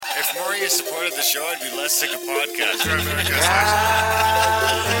If more of you supported the show, I'd be less sick of podcasts. The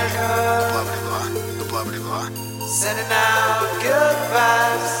blah blah. Sending out good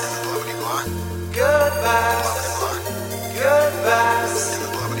vibes. The blah blah. Good vibes. Good vibes. The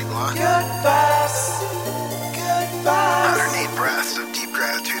blah blah. Good vibes. Good vibes. 108 breaths of deep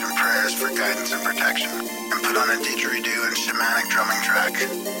gratitude and prayers for guidance and protection. And put on a didgeridoo and shamanic drumming track.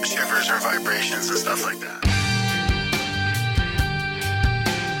 Shivers or vibrations and stuff like that.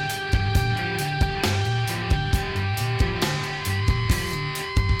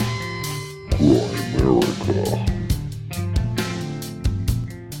 Grimerica.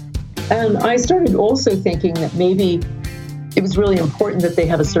 And I started also thinking that maybe it was really important that they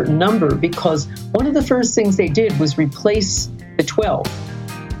have a certain number, because one of the first things they did was replace the 12.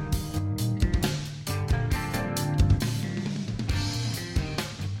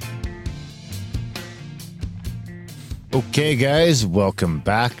 Okay, guys, welcome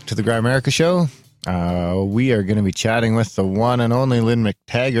back to the Grimerica Show. We are going to be chatting with the one and only Lynne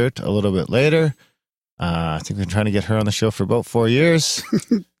McTaggart a little bit later. I think we've been trying to get her on the show for about 4 years.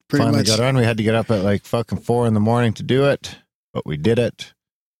 Finally much. got her on. We had to get up at like fucking 4 a.m. to do it, but we did it.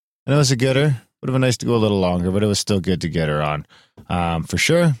 And it was a gooder. Would have been nice to go a little longer, but it was still good to get her on, for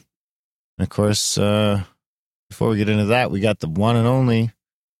sure. And of course, before we get into that, we got the one and only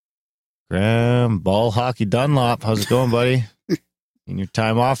Graham Ball Hockey Dunlop. How's it going, buddy? In your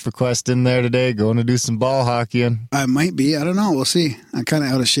time off request in there today, going to do some ball hockeying. I might be. I don't know. We'll see. I'm kind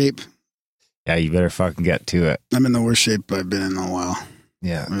of out of shape. Yeah, you better fucking get to it. I'm in the worst shape I've been in a while.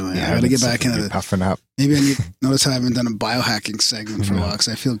 Yeah. Really. I got to get back into it. Puffing up. Maybe I need notice how I haven't done a biohacking segment for a while because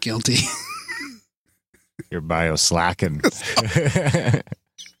I feel guilty. You're bio-slacking.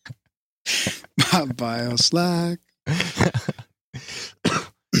 Bio slack.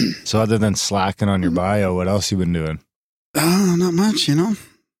 So other than slacking on your bio, what else you been doing? Not much,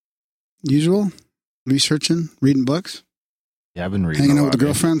 Usual. Researching, reading books. Yeah, I've been reading. Hanging out with the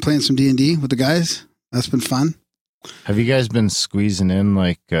girlfriend, playing some D&D with the guys. That's been fun. Have you guys been squeezing in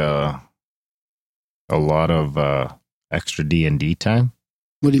like a lot of extra D&D time?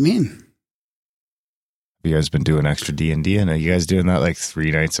 What do you mean? Have you guys been doing extra D&D? And are you guys doing that like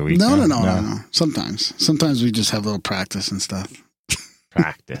 3 nights a week? No. Sometimes we just have a little practice and stuff.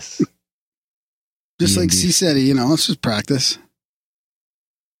 Practice. Just D&D. like C said, it's just practice.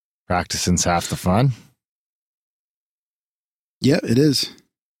 Practicing's half the fun. Yeah, it is.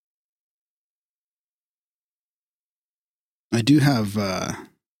 I do have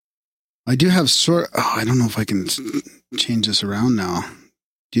sort. Oh, I don't know if I can change this around now.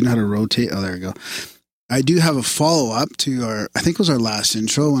 Do you know how to rotate? Oh, there we go. I do have a follow up to I think it was our last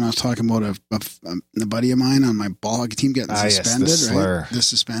intro when I was talking about a buddy of mine on my ball hockey team getting suspended, yes, the slur. right? The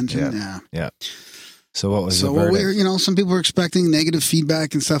suspension, yeah. So what was the verdict? Some people were expecting negative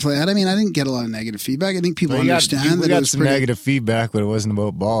feedback and stuff like that. I mean, I didn't get a lot of negative feedback. I think people understand that we got it was some negative feedback, but it wasn't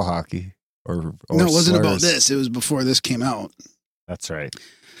about ball hockey or no, it wasn't slurs. about this. It was before this came out. That's right.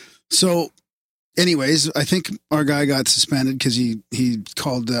 So, anyways, I think our guy got suspended because he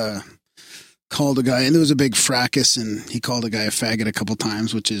called a guy, and there was a big fracas, and he called a guy a faggot a couple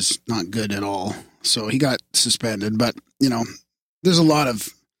times, which is not good at all. So he got suspended. But there's a lot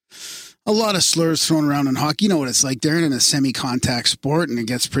of slurs thrown around in hockey. You know what it's like. They're in a semi-contact sport, and it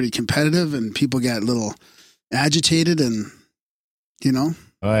gets pretty competitive, and people get a little agitated, and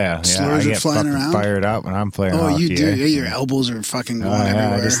Oh yeah, slurs I are get flying fucking around. fired up when I'm playing Oh, hockey. you do. Eh? Yeah, your elbows are fucking going I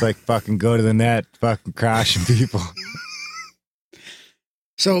everywhere. just like fucking go to the net, fucking crashing people.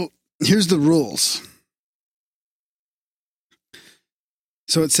 So here's the rules.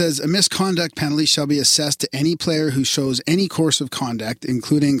 So it says a misconduct penalty shall be assessed to any player who shows any course of conduct,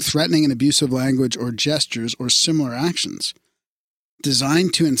 including threatening and abusive language or gestures or similar actions,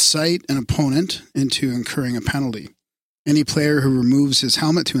 designed to incite an opponent into incurring a penalty. Any player who removes his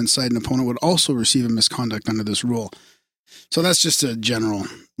helmet to incite an opponent would also receive a misconduct under this rule. So that's just a general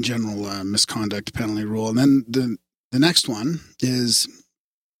misconduct penalty rule. And then the next one is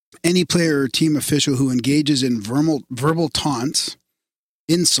any player or team official who engages in verbal taunts,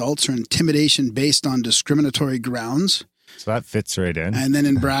 insults, or intimidation based on discriminatory grounds. So that fits right in. And then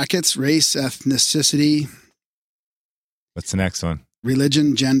in brackets, race, ethnicity. What's the next one?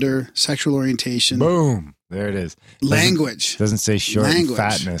 Religion, gender, sexual orientation. Boom. There it is. Language. Doesn't say short and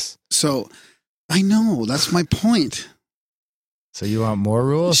fatness. So I know, that's my point. So you want more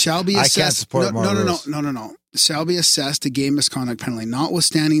rules? Shall be assessed. I can't support more rules. No. Shall be assessed a game misconduct penalty.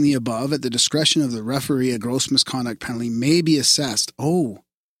 Notwithstanding the above, at the discretion of the referee, a gross misconduct penalty may be assessed. Oh.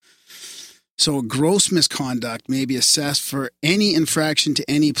 So gross misconduct may be assessed for any infraction to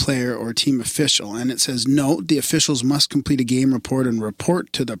any player or team official. And it says, note, the officials must complete a game report and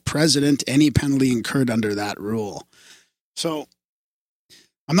report to the president any penalty incurred under that rule. So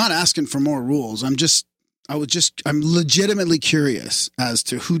I'm not asking for more rules. I'm legitimately curious as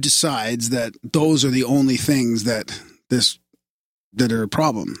to who decides that those are the only things that are a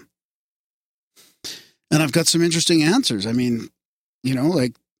problem. And I've got some interesting answers. I mean, you know,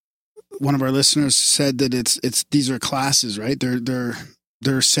 like one of our listeners said that these are classes, right? They're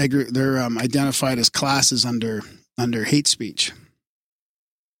identified as classes under hate speech.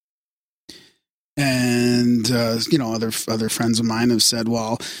 And you know, other friends of mine have said,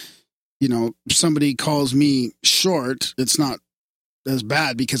 well, you know, somebody calls me short, it's not as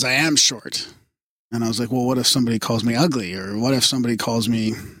bad because I am short. And I was like, well, what if somebody calls me ugly? Or what if somebody calls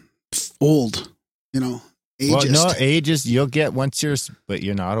me old? You know, ageist. Well, no, ageist you'll get once but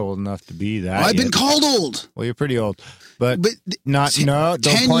you're not old enough to be that. Well, I've been called old. Well, you're pretty old. But don't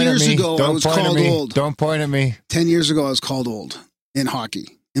 10 point years at me. ago, Don't I was point called at me. old. Don't point at me. 10 years ago, I was called old in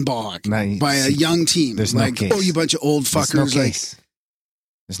hockey, in ball hockey, by a young team. There's like, no case. oh, you bunch of old fuckers. There's no case.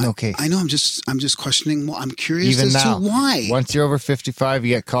 There's no case. I know. I'm just questioning. Well, I'm curious Even as now, to why. Once you're over 55,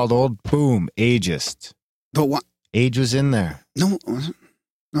 you get called old. Boom, ageist. But what? Age was in there. No, it wasn't.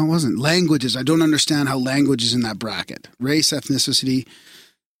 No, it wasn't. Languages. I don't understand how language is in that bracket. Race, ethnicity.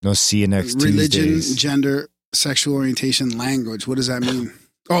 No, see you next religion, Tuesdays. gender, sexual orientation, language. What does that mean?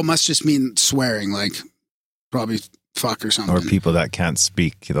 Oh, it must just mean swearing, like probably fuck or something. Or people that can't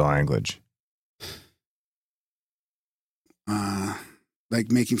speak the language. Like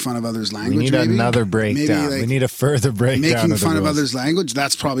making fun of others' language. We need maybe? another breakdown. Maybe, like, we need a further breakdown. Making of the fun of rules. others' language.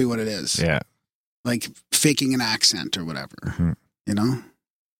 That's probably what it is. Yeah. Like faking an accent or whatever. Mm-hmm. You know?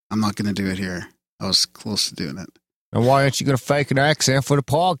 I'm not going to do it here. I was close to doing it. And why aren't you going to fake an accent for the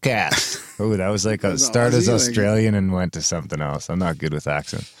podcast? Oh, that was like a start as Australian and went to something else. I'm not good with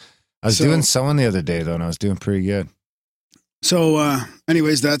accents. I was doing someone the other day, though, and I was doing pretty good. So,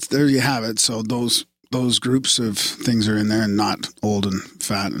 anyways, there you have it. So those groups of things are in there, and not old and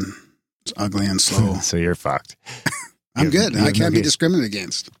fat and ugly and slow. So you're fucked. I'm good. I can't be discriminated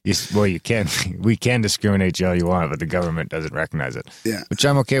against. You can. We can discriminate all you want, but the government doesn't recognize it. Yeah. Which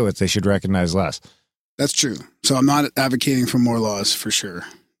I'm okay with. They should recognize less. That's true. So I'm not advocating for more laws for sure.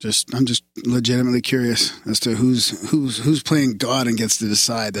 I'm just legitimately curious as to who's playing God and gets to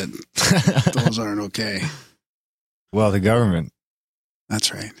decide that those aren't okay. Well, the government.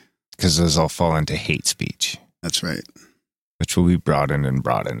 That's right. Because those all fall into hate speech. That's right. Which will be broadened and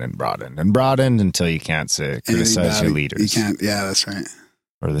broadened and broadened and broadened until you can't criticize your leaders. You can't. Yeah, that's right.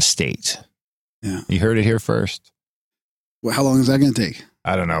 Or the state. Yeah. You heard it here first. Well, how long is that going to take?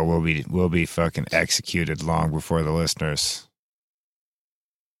 I don't know. We'll be fucking executed long before the listeners.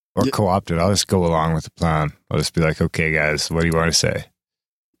 Or co-opted. I'll just go along with the plan. I'll just be like, okay, guys, what do you want to say?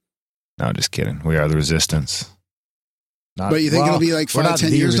 No, just kidding. We are the resistance. But you think it'll be like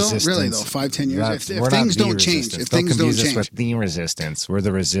 5-10 years though? Really though, 5-10 years. If things don't change, with the resistance, we're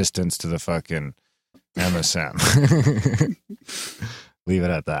the resistance to the fucking MSM. Leave it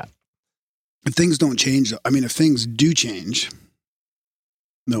at that. If things don't change, I mean, if things do change,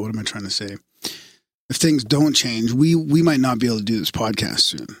 no, what am I trying to say? If things don't change, we might not be able to do this podcast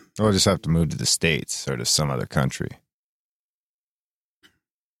soon. We'll just have to move to the States or to some other country.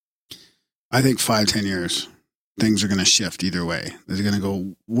 I think 5-10 years. Things are going to shift either way. Is it going to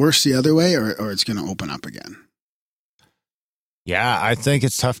go worse the other way or it's going to open up again? Yeah, I think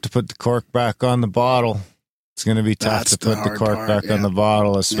it's tough to put the cork back on the bottle. It's going to be tough to put the cork back on the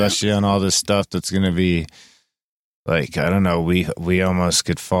bottle, especially on all this stuff that's going to be like, I don't know, we almost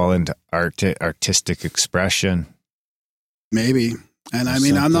could fall into artistic expression. Maybe. And I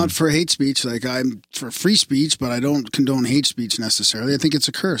mean, I'm not for hate speech. Like, I'm for free speech, but I don't condone hate speech necessarily. I think it's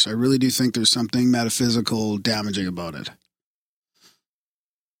a curse. I really do think there's something metaphysical damaging about it.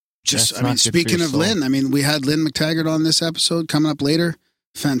 Speaking of Lynne, I mean, we had Lynne McTaggart on this episode coming up later.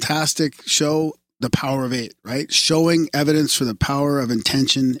 Fantastic show, The Power of Eight, right? Showing evidence for the power of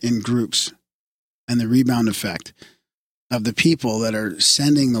intention in groups and the rebound effect of the people that are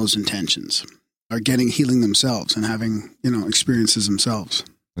sending those intentions. Are getting healing themselves and having, experiences themselves.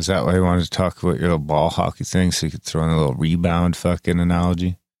 Is that why you wanted to talk about your little ball hockey thing so you could throw in a little rebound fucking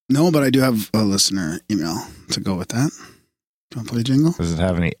analogy? No, but I do have a listener email to go with that. Do you want to play a jingle? Does it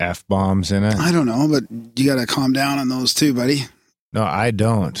have any F-bombs in it? I don't know, but you got to calm down on those too, buddy. No, I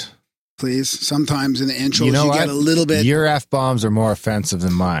don't. Please. Sometimes in the intros you get a little bit. Your F-bombs are more offensive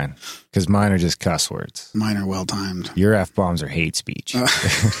than mine because mine are just cuss words. Mine are well-timed. Your F-bombs are hate speech.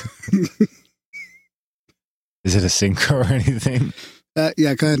 Is it a synchro or anything?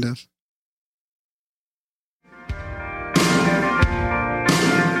 Yeah, kind of.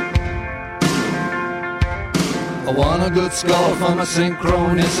 I want a good score for my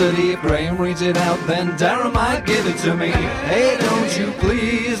synchronicity. If Graham reads it out, then Darren might give it to me. Hey, don't you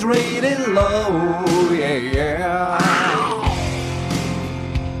please rate it low, yeah.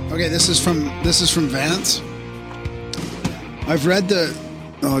 Okay, this is from Vance. I've read the.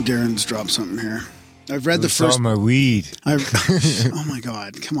 Oh, Darren's dropped something here. I've read the first. my weed. Oh my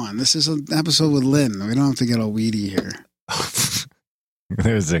God! Come on, this is an episode with Lynn. We don't have to get all weedy here.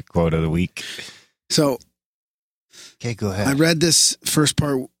 There's a quote of the week. So, okay, go ahead. I read this first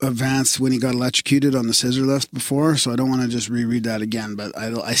part of Vance when he got electrocuted on the scissor lift before, so I don't want to just reread that again. But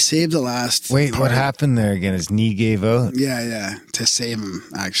I saved the last. Wait, part. what happened there again? His knee gave out? Yeah, to save him,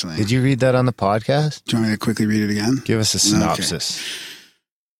 actually. Did you read that on the podcast? Do you want me to quickly read it again? Give us a synopsis.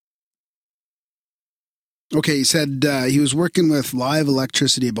 Okay, he said he was working with live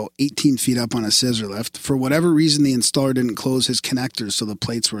electricity about 18 feet up on a scissor lift. For whatever reason, the installer didn't close his connectors, so the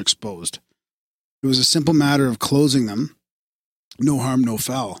plates were exposed. It was a simple matter of closing them. No harm, no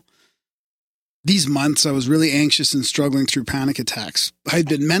foul. These months, I was really anxious and struggling through panic attacks. I'd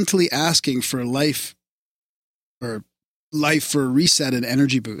been mentally asking for life for a reset and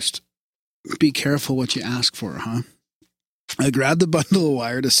energy boost. Be careful what you ask for, huh? I grabbed the bundle of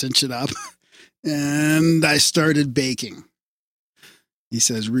wire to cinch it up, and I started baking. He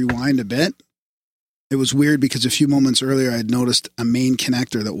says, rewind a bit. It was weird because a few moments earlier, I had noticed a main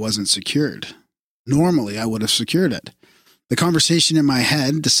connector that wasn't secured. Normally, I would have secured it. The conversation in my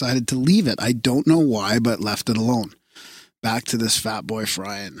head decided to leave it. I don't know why, but left it alone. Back to this fat boy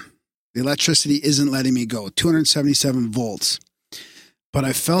frying. The electricity isn't letting me go. 277 volts. But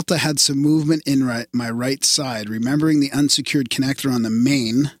I felt I had some movement in my right side, remembering the unsecured connector on the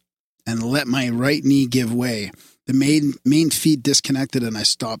main, and let my right knee give way. The main feed disconnected and I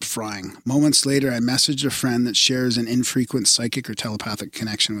stopped frying. Moments later, I messaged a friend that shares an infrequent psychic or telepathic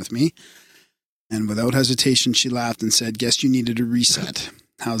connection with me. And without hesitation, she laughed and said, guess you needed a reset.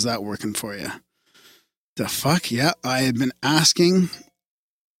 How's that working for you? The fuck? Yeah, I had been asking,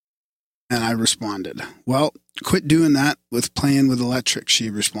 and I responded. Well, quit doing that with playing with electric, she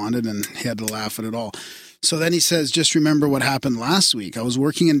responded, and he had to laugh at it all. So then he says, just remember what happened last week. I was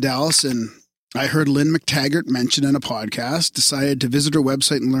working in Dallas, and I heard Lynne McTaggart mentioned in a podcast, decided to visit her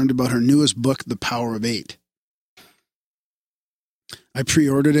website and learned about her newest book, The Power of Eight. I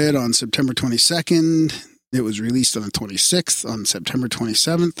pre-ordered it on September 22nd. It was released on the 26th. On September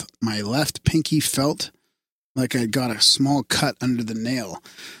 27th, my left pinky felt like I got a small cut under the nail.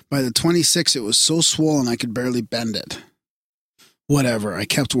 By the 26th, it was so swollen I could barely bend it. Whatever, I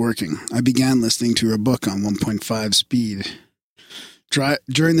kept working. I began listening to her book on 1.5 speed.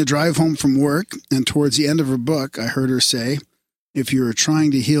 During the drive home from work and towards the end of her book, I heard her say, if you were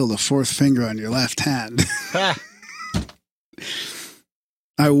trying to heal the fourth finger on your left hand.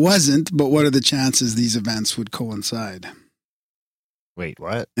 I wasn't, but what are the chances these events would coincide? Wait,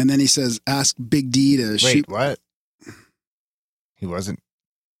 what? And then he says, ask Big D to shoot. Wait, what? He wasn't?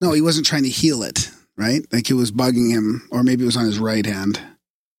 No, he wasn't trying to heal it, right? Like it was bugging him, or maybe it was on his right hand.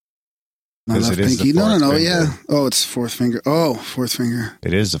 Not left pinky. No, yeah. Oh, it's fourth finger. Oh, fourth finger.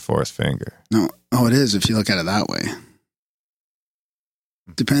 It is the fourth finger. No, oh, it is if you look at it that way.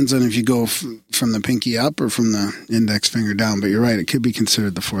 Depends on if you go from the pinky up or from the index finger down. But you're right, it could be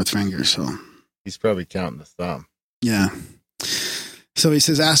considered the fourth finger. So he's probably counting the thumb. Yeah. So he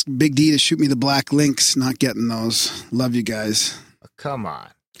says, ask Big D to shoot me the black links. Not getting those. Love you guys. Oh, come on.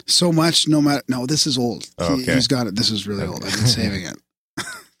 So much, no matter. No, this is old. Okay. He's got it. This is really old. I've been saving it.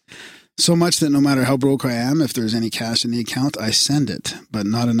 So much that no matter how broke I am, if there's any cash in the account, I send it. But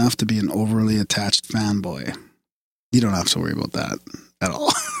not enough to be an overly attached fanboy. You don't have to worry about that at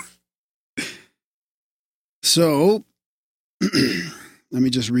all. So, let me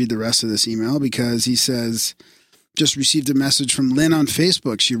just read the rest of this email because he says, just received a message from Lynn on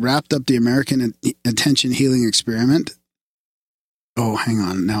Facebook. She wrapped up the American Attention Healing Experiment. Oh, hang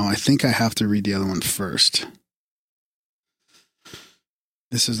on. Now, I think I have to read the other one first.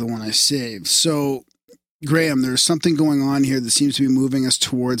 This is the one I saved. So, Graham, there's something going on here that seems to be moving us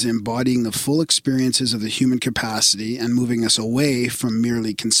towards embodying the full experiences of the human capacity and moving us away from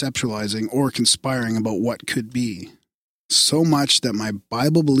merely conceptualizing or conspiring about what could be. So much that my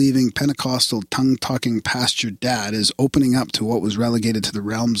Bible-believing, Pentecostal, tongue-talking pastor dad is opening up to what was relegated to the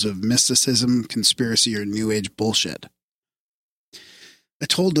realms of mysticism, conspiracy, or New Age bullshit. I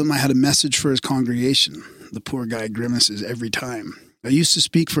told him I had a message for his congregation. The poor guy grimaces every time. I used to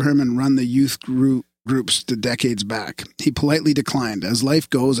speak for him and run the youth groups the decades back. He politely declined. As life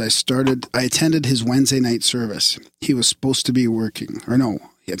goes, I attended his Wednesday night service. He was supposed to be working. Or no,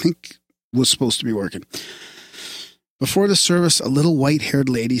 I think was supposed to be working. Before the service, a little white-haired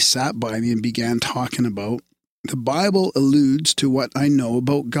lady sat by me and began talking about The Bible alludes to what I know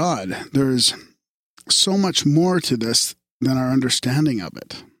about God. There's so much more to this than our understanding of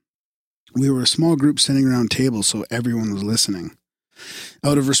it. We were a small group sitting around tables, so everyone was listening.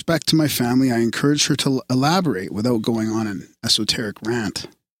 Out of respect to my family, I encouraged her to elaborate without going on an esoteric rant.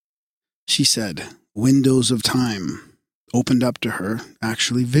 She said, windows of time opened up to her,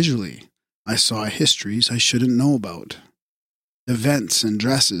 actually visually. I saw histories I shouldn't know about. Events and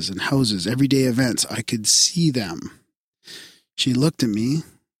dresses and houses, everyday events, I could see them. She looked at me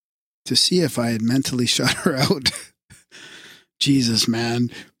to see if I had mentally shut her out. Jesus, man.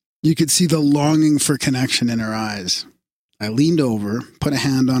 You could see the longing for connection in her eyes. I leaned over, put a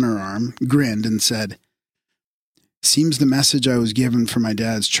hand on her arm, grinned, and said, seems the message I was given for my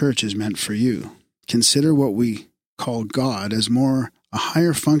dad's church is meant for you. Consider what we call God as more a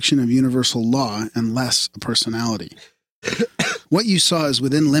higher function of universal law and less a personality. What you saw is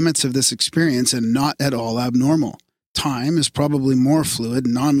within limits of this experience and not at all abnormal. Time is probably more fluid,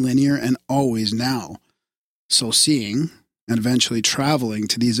 non-linear, and always now. So seeing and eventually traveling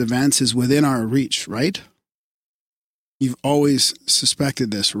to these events is within our reach, right? You've always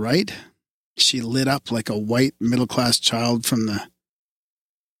suspected this, right? She lit up like a white middle-class child from the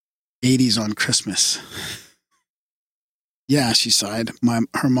 80s on Christmas. Yeah, she sighed.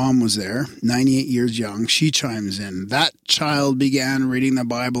 Her mom was there, 98 years young. She chimes in. That child began reading the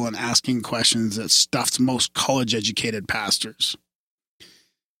Bible and asking questions that stuffed most college-educated pastors.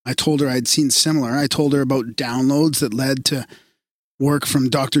 I told her I'd seen similar. I told her about downloads that led to work from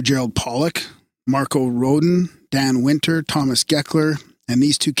Dr. Gerald Pollack, Marco Rodin, Dan Winter, Thomas Geckler, and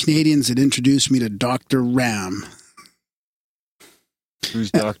these two Canadians had introduced me to Dr. Ram.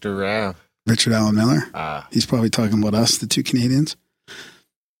 Who's Dr. Ram? Richard Allen Miller. He's probably talking about us, the two Canadians.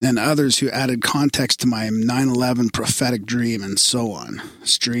 And others who added context to my 9/11 prophetic dream and so on.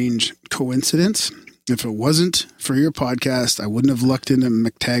 Strange coincidence? If it wasn't for your podcast, I wouldn't have looked into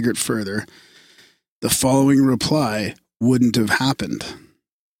McTaggart further. The following reply wouldn't have happened.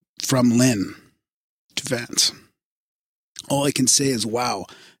 From Lynn to Vance. All I can say is, wow.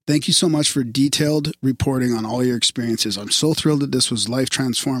 Thank you so much for detailed reporting on all your experiences. I'm so thrilled that this was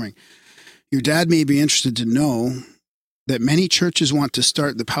life-transforming. Your dad may be interested to know that many churches want to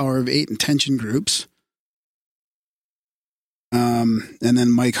start the Power of 8 intention groups. And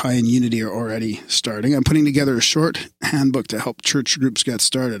then Mike High and Unity are already starting. I'm putting together a short handbook to help church groups get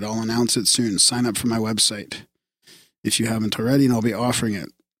started. I'll announce it soon. Sign up for my website if you haven't already, and I'll be offering it.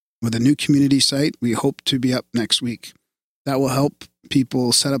 With a new community site, we hope to be up next week. That will help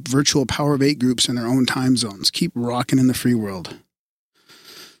people set up virtual Power of 8 groups in their own time zones. Keep rocking in the free world.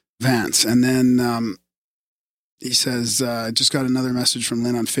 Vance. And then he says, I just got another message from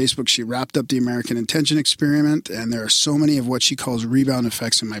Lynn on Facebook. She wrapped up the American Intention Experiment, and there are so many of what she calls rebound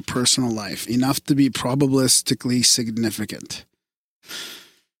effects in my personal life, enough to be probabilistically significant.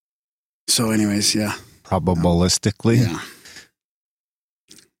 So anyways, yeah. Probabilistically? Yeah.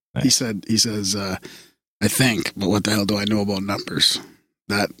 Nice. He says, I think, but what the hell do I know about numbers?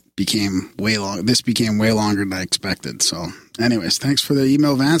 That became way long. This became way longer than I expected. So anyways, thanks for the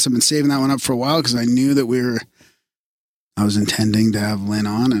email, Vance. I've been saving that one up for a while because I knew that I was intending to have Lynn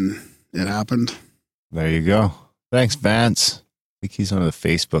on, and it happened. There you go. Thanks, Vance. I think he's one of the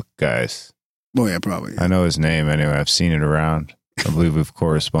Facebook guys. Oh, yeah, probably. Yeah. I know his name anyway. I've seen it around. I believe we've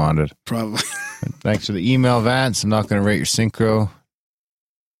corresponded. Probably. Thanks for the email, Vance. I'm not going to rate your synchro.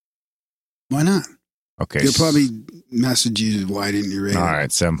 Why not? Okay. He'll probably message you, why didn't you rate it? All right,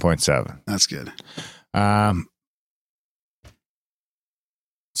 7.7. That's good.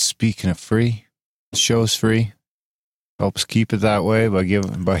 Speaking of free, the show's free. Helps keep it that way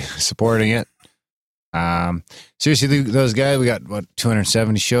by supporting it. Seriously, those guys, we got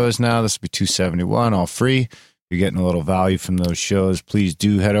 270 shows now. This will be 271, all free. If you're getting a little value from those shows, please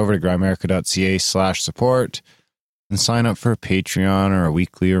do head over to grimerica.ca/support and sign up for a Patreon or a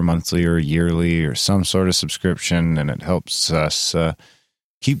weekly or monthly or yearly or some sort of subscription, and it helps us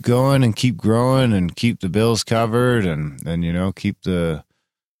keep going and keep growing and keep the bills covered and keep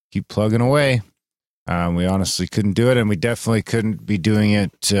plugging away. We honestly couldn't do it, and we definitely couldn't be doing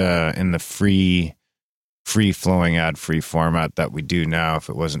it in the free-flowing, ad-free format that we do now if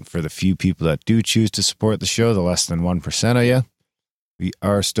it wasn't for the few people that do choose to support the show, the less than 1% of you. We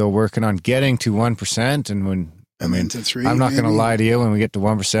are still working on getting to 1%, and to 3, I'm not going to lie to you. When we get to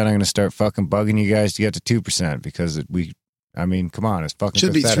 1%, I'm going to start fucking bugging you guys to get to 2% because come on, it's fucking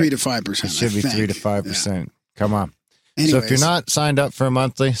should pathetic. Be 3 to 5%. It should be 3 to 5%. Yeah. Come on. Anyways. So if you're not signed up for a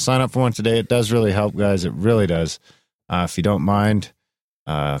monthly, sign up for one today. It does really help, guys. It really does. If you don't mind,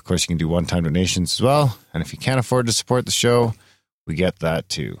 of course, you can do one-time donations as well. And if you can't afford to support the show, we get that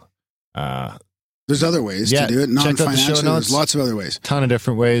too. There's There's other ways to do it. Check out the show Non-financial. notes. There's lots of other ways. Ton of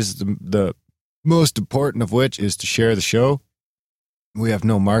different ways. The most important of which is to share the show. We have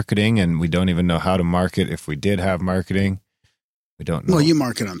no marketing, and we don't even know how to market. If we did have marketing, we don't know. Well, you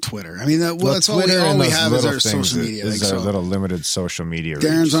market on Twitter. I mean, that's Twitter all and we those have is little our things social media. Is our little limited social media.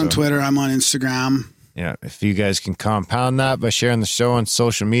 Darren's reach, on Twitter. I'm on Instagram. Yeah, if you guys can compound that by sharing the show on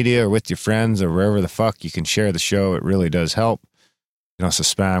social media or with your friends or wherever the fuck you can share the show, it really does help. You can also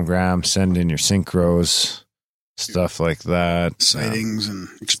spamgram, send in your synchros, stuff like that. Sightings and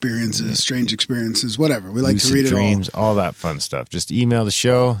experiences, strange experiences, whatever. We like lucid to read dreams, it all. all that fun stuff. Just email the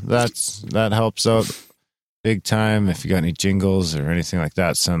show. That helps out big time. If you got any jingles or anything like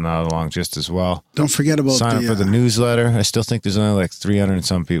that, send that along just as well. Don't forget about sign up for the newsletter. I still think there's only like 300 and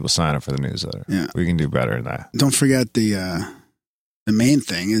some people sign up for the newsletter. Yeah. We can do better than that. Don't forget the main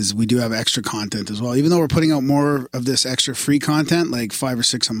thing is we do have extra content as well. Even though we're putting out more of this extra free content, like 5 or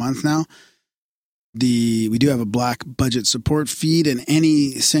 6 a month now, we do have a black budget support feed, and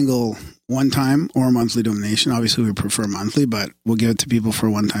any single one-time or monthly donation. Obviously, we prefer monthly, but we'll give it to people for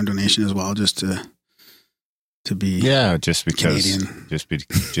a one-time donation as well, just to be just because Canadian.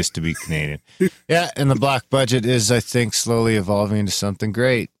 just to be Canadian. Yeah, and the black budget is, I think, slowly evolving into something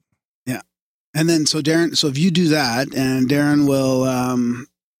great. Yeah. And then so if you do that, and Darren will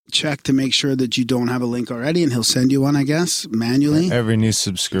check to make sure that you don't have a link already, and he'll send you one, I guess, manually. Every new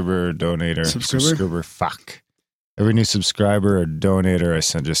subscriber or donator, every new subscriber or donator,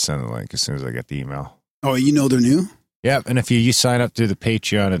 I just send the link as soon as I get the email. Oh, you know they're new? Yep, and if you sign up through the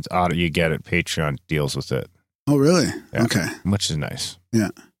Patreon, it's auto. You get it. Patreon deals with it. Oh, really? Yeah, okay. Which is nice. Yeah.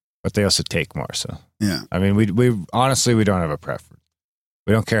 But they also take more, so. Yeah. I mean, we honestly, we don't have a preference.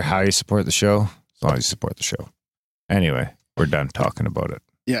 We don't care how you support the show, as long as you support the show. Anyway, we're done talking about it.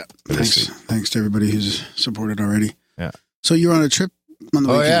 Yeah. Thanks to everybody who's supported already. Yeah. So you were on a trip on the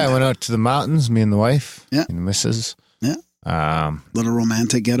weekend? Yeah, I went out to the mountains, me and the wife. Yeah. And the missus. Yeah. Little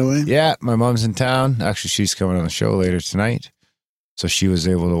romantic getaway? Yeah, my mom's in town. Actually, she's coming on the show later tonight. So she was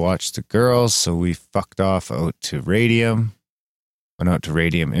able to watch the girls. So we fucked off out to Radium. Went out to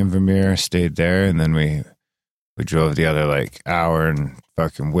Radium Invermere, stayed there, and then we drove the other hour and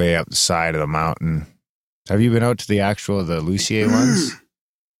fucking way up the side of the mountain. Have you been out to the Lucier ones?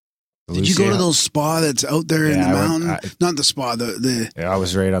 Did you go to those spa that's out there in the mountain? Not the spa, I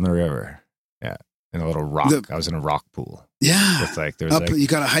was right on the river. Yeah. In a little rock. I was in a rock pool. Yeah. With you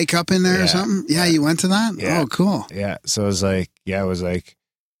got a hike up in there or something? Yeah, you went to that? Yeah. Oh, cool. Yeah. So it was I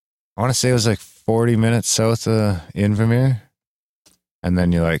want to say it was 40 minutes south of Invermere. And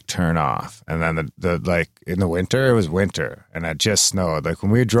then you turn off. And then the in the winter, it was winter. And it just snowed.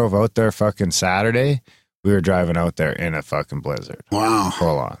 When we drove out there fucking Saturday, we were driving out there in a fucking blizzard. Wow.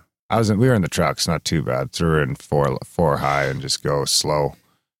 Full on. We were in the trucks, not too bad. Threw in four high and just go slow.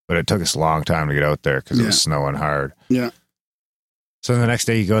 But it took us a long time to get out there because it was snowing hard. Yeah. So the next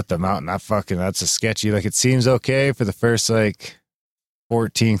day you go up the mountain, that's a sketchy. It seems okay for the first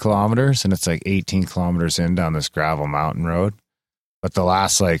 14 kilometers, and it's 18 kilometers in down this gravel mountain road. But the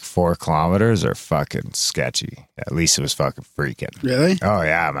last 4 kilometers are fucking sketchy. At least it was fucking freaking. Really? Oh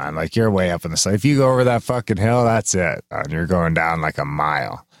yeah, man. You're way up in the side. If you go over that fucking hill, that's it. And you're going down a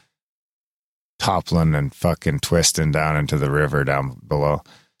mile. Toppling and fucking twisting down into the river down below.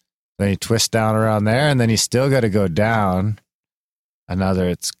 Then you twist down around there, and then you still got to go down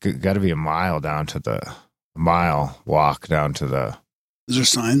it's got to be a mile down to the walk down to the. Is there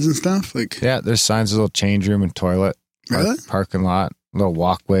signs and stuff? Yeah, there's signs, a little change room and toilet. Really? Parking lot, little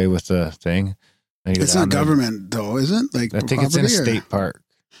walkway with the thing. It's not government though, is it? I think it's in a state park.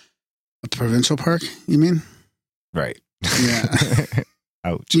 A provincial park, you mean? Right. Yeah.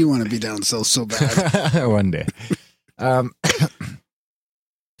 Ouch. You want to be down south so bad. One day.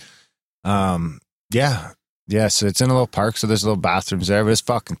 Yeah, so it's in a little park, so there's little bathrooms there, but it's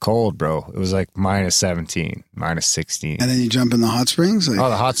fucking cold, bro. It was minus 17, minus 16. And then you jump in the hot springs? The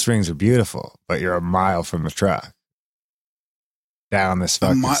hot springs are beautiful, but you're a mile from the truck. Down this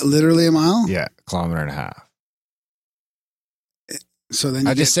fucking... literally a mile? Yeah, 1.5 kilometers. So then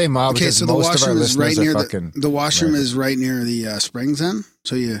I just say mile because most of our listeners are fucking... The washroom is right near the springs then?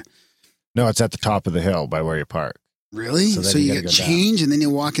 So you... No, it's at the top of the hill by where you park. Really? So you get change and then you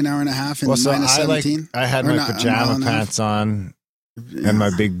walk an hour and a half in minus 17? I had my pajama pants on and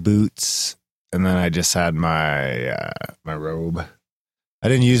my big boots, and then I just had my my robe. I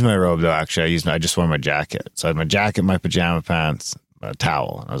didn't use my robe though, actually. I just wore my jacket. So I had my jacket, my pajama pants, a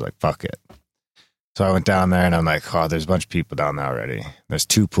towel. And I was like, fuck it. So I went down there and I'm like, oh, there's a bunch of people down there already. There's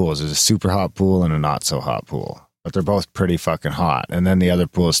 2 pools. There's a super hot pool and a not so hot pool. But they're both pretty fucking hot. And then the other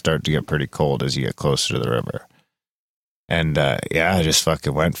pools start to get pretty cold as you get closer to the river. And I just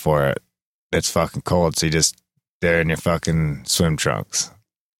fucking went for it. it's fucking cold. So you just, they're in your fucking swim trunks.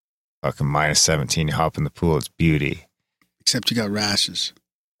 Fucking minus 17, you hop in the pool. It's beauty. Except you got rashes.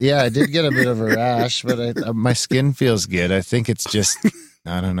 Yeah, I did get a bit of a rash, but my skin feels good. I think it's just,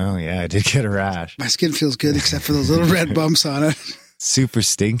 I don't know. Yeah, I did get a rash. My skin feels good except for those little red bumps on it. Super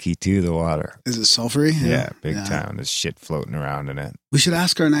stinky too, the water. Is it sulfury? Yeah, big time. There's shit floating around in it. We should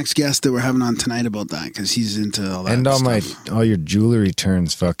ask our next guest that we're having on tonight about that because he's into all that And stuff. all your jewelry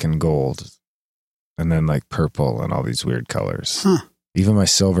turns fucking gold. And then like purple and all these weird colors. Huh. Even my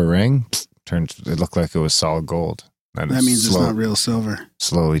silver ring it looked like it was solid gold. And That means it's not real silver.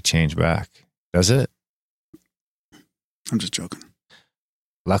 Slowly change back. Does it? I'm just joking.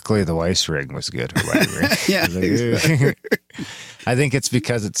 Luckily, the wife's ring was good. Her wedding ring. Yeah. I think it's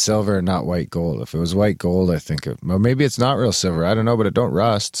because it's silver and not white gold. If it was white gold, I think well, maybe it's not real silver. I don't know, but it don't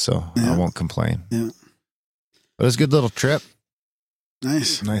rust, so I won't complain. Yeah. But it was a good little trip.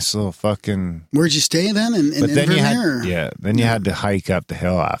 Nice. Nice little fucking. Where'd you stay then? In Invermere? Then you had to hike up the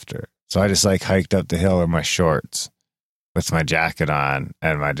hill after. So I just like hiked up the hill in my shorts with my jacket on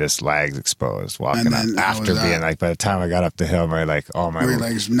and my just legs exposed walking up after being like, by the time I got up the hill, all my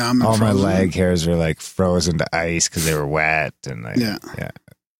legs numb. All my leg hairs were like frozen to ice because they were wet and like, yeah.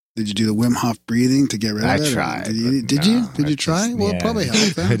 Did you do the Wim Hof breathing to get rid of it? I tried. Did you? Did you try? Well, it probably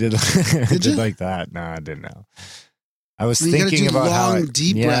helped. I did. I did like that. No, I didn't know. I was thinking about long,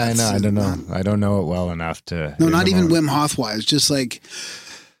 deep breaths. Yeah, I know. I don't know. I don't know it well enough to. No, not even Wim Hof wise. Just like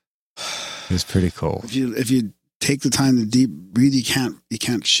it was pretty cold. If you take the time to deep breathe, you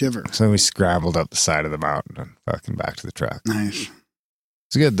can't shiver. So we scrambled up the side of the mountain and fucking back to the truck. Nice.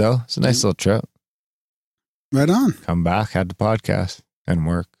 It's good though. It's a nice little trip. Right on. Come back, had the podcast and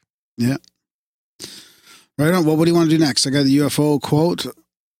work. Yeah. Right on. Well, what do you want to do next? I got the UFO quote.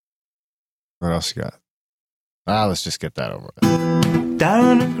 What else you got? Let's just get that over with.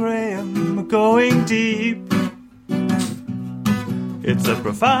 Darren and Graham are going deep. It's a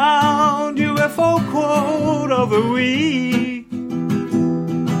profound UFO quote of the week.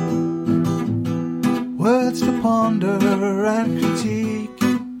 Words to ponder and critique.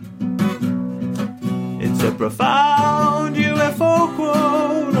 It's a profound UFO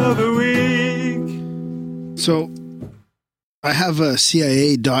quote of the week. So I have a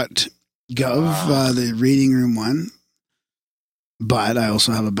CIA.gov, the reading room one, but I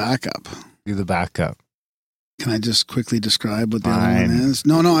also have a backup. Do the backup. Can I just quickly describe what the other one is?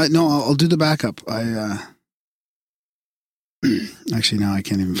 No, I'll do the backup. Actually, now I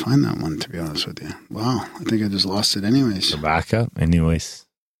can't even find that one, to be honest with you. Wow, I think I just lost it anyways. The backup? Anyways.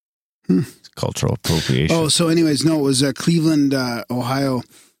 It's cultural appropriation. Oh, so anyways, no, it was Cleveland, Ohio.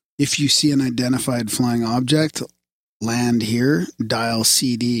 If you see an identified flying object, land here, dial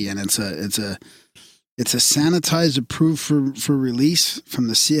CD, and it's a sanitized, approved for release from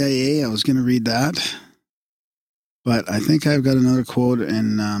the CIA. I was going to read that, but I think I've got another quote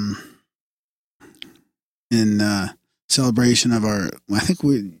in celebration of our. I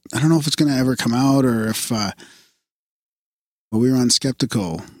don't know if it's going to ever come out or if. But we were on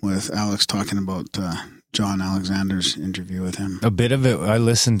Skeptical with Alex talking about John Alexander's interview with him. A bit of it. I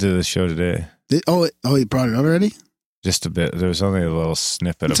listened to the show today. He brought it out already? Just a bit. There was only a little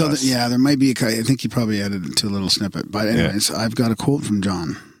snippet of us. Yeah, there might be. I think he probably added it to a little snippet. But anyways, I've got a quote from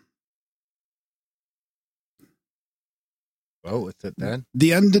John. Oh, what's it then?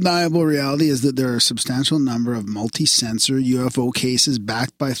 The undeniable reality is that there are a substantial number of multi-sensor UFO cases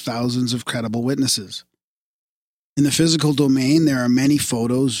backed by thousands of credible witnesses. In the physical domain, there are many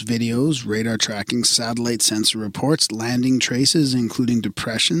photos, videos, radar tracking, satellite sensor reports, landing traces, including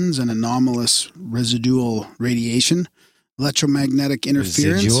depressions and anomalous residual radiation, electromagnetic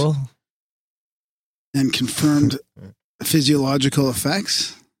interference, and confirmed physiological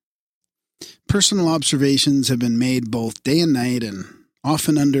effects. Personal observations have been made both day and night and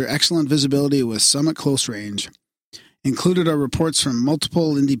often under excellent visibility with some at close range. Included are reports from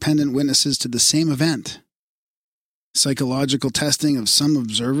multiple independent witnesses to the same event. Psychological testing of some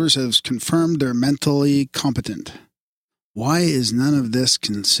observers has confirmed they're mentally competent. Why is none of this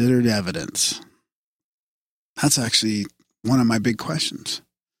considered evidence? That's actually one of my big questions.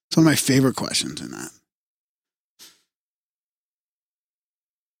 It's one of my favorite questions in that.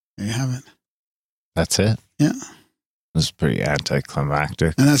 There you have it. That's it? Yeah. It's pretty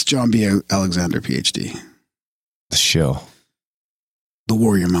anticlimactic. And that's John B. Alexander, PhD. The show. The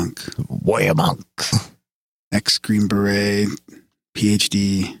Warrior Monk. Warrior Monk. Ex-Green Beret,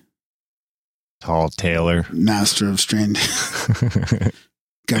 PhD. Tall Taylor. Master of Strained.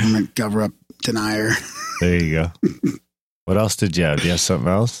 Government cover-up denier. There you go. What else did you have? Do you have something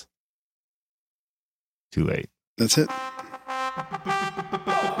else? Too late. That's it.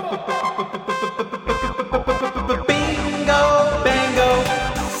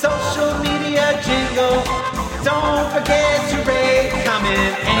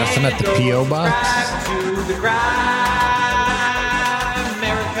 Nothing at the P.O. box? Subscribe to the Grimerica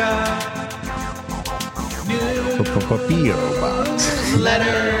P.O. box.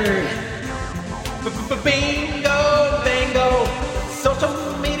 newsletter. Bingo, bango,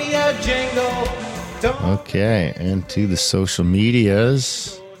 social media jingle. Don't Okay, and to the social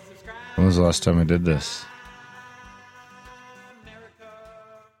medias. When was the last time I did this?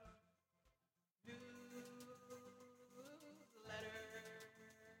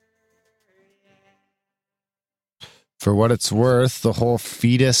 For what it's worth, the whole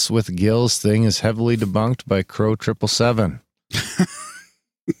fetus with gills thing is heavily debunked by Crow 777.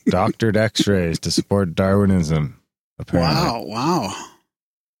 Doctored x-rays to support Darwinism, apparently. Wow.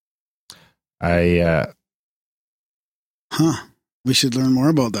 We should learn more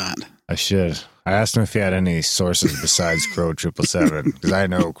about that. I should. I asked him if he had any sources besides Crow 777, because I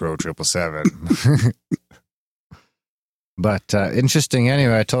know Crow 777. But interesting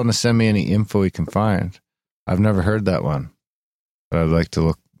anyway. I told him to send me any info he can find. I've never heard that one, but I'd like to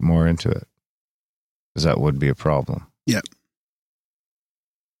look more into it, because that would be a problem. Yep.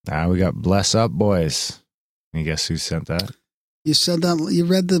 Now we got Bless Up Boys. Can you guess who sent that? You said that you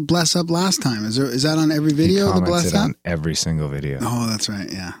read the Bless Up last time. Is that on every video? He The Bless commented Up on every single video. Oh, that's right.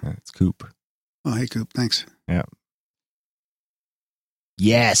 Yeah. It's Coop. Oh, hey Coop. Thanks. Yeah.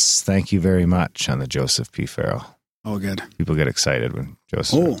 Yes, thank you very much on the Joseph P. Farrell. Oh, good. People get excited when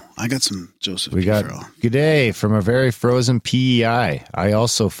Joseph. Oh, I got some Joseph We P. got Farrell. good day from a very frozen PEI. I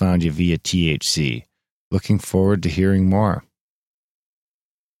also found you via THC. Looking forward to hearing more.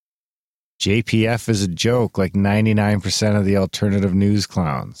 JPF is a joke like 99% of the alternative news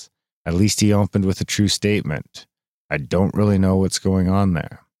clowns. At least he opened with a true statement. I don't really know what's going on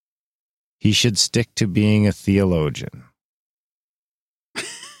there. He should stick to being a theologian.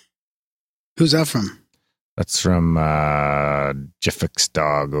 Who's that from? That's from Jiffix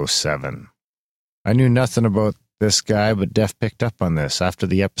Dog 07. I knew nothing about this guy, but Def picked up on this. After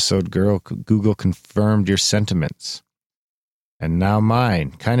the episode, Google confirmed your sentiments. And now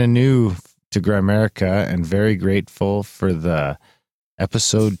mine. Kind of new to Grimerica and very grateful for the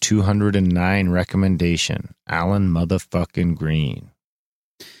episode 209 recommendation. Alan motherfucking Green.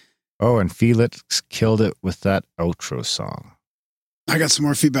 Oh, and Felix killed it with that outro song. I got some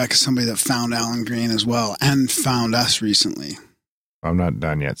more feedback of somebody that found Alan Green as well and found us recently. I'm not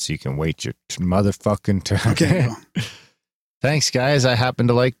done yet, so you can wait your motherfucking turn. Okay. Go. Thanks, guys. I happen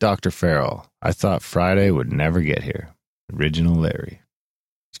to like Dr. Farrell. I thought Friday would never get here. Original Larry.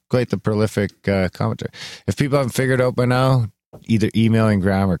 It's quite the prolific commenter. If people haven't figured out by now, either emailing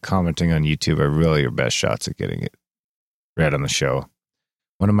Graham or commenting on YouTube are really your best shots at getting it read on the show.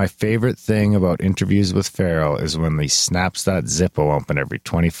 One of my favorite thing about interviews with Farrell is when he snaps that Zippo open every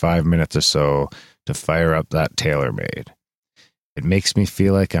 25 minutes or so to fire up that TaylorMade. It makes me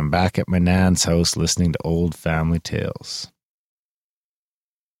feel like I'm back at my nan's house listening to old family tales.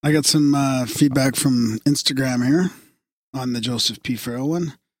 I got some feedback from Instagram here on the Joseph P. Farrell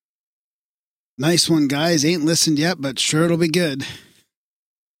one. Nice one, guys. Ain't listened yet, but sure it'll be good.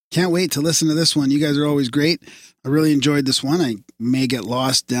 Can't wait to listen to this one. You guys are always great. I really enjoyed this one. I may get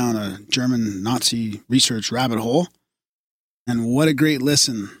lost down a German Nazi research rabbit hole. And what a great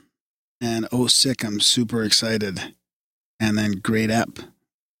listen. And oh, sick, I'm super excited. And then great ep.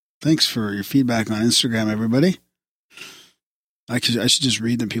 Thanks for your feedback on Instagram, everybody. I should just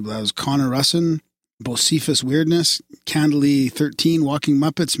read the people. That was Connor Russin, Bocephus Weirdness, Candely 13, Walking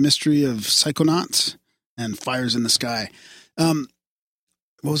Muppets, Mystery of Psychonauts, and Fires in the Sky.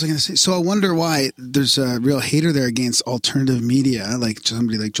 What was I going to say? So I wonder why there's a real hater there against alternative media, like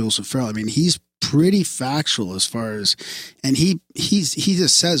somebody like Joseph Farrell. I mean, he's pretty factual as far as, and he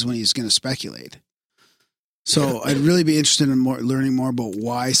just says when he's going to speculate. So I'd really be interested in learning more about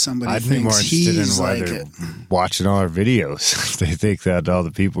why somebody I'd thinks be more interested in why like they're watching all our videos. They think that all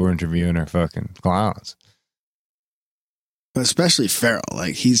the people we're interviewing are fucking clowns. But especially Farrell,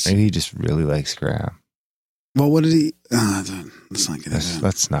 like Maybe he just really likes Graham. Well, what did he? Let's not get into it.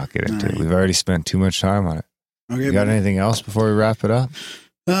 Let's not get into All it. right. We've already spent too much time on it. Okay, You got anything else before we wrap it up?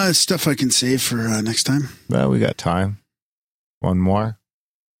 stuff I can save for next time. Well, we got time. One more.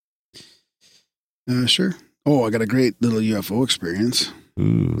 Sure. Oh, I got a great little UFO experience.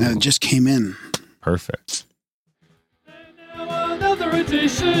 Ooh, And it just came in. perfect. Now another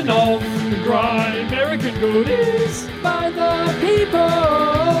edition of the Grimerican Goodies by the people,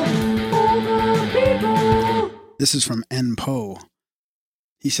 for the people. This is from N. Poe.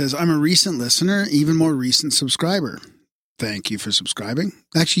 He says, I'm a recent listener, even more recent subscriber. Thank you for subscribing.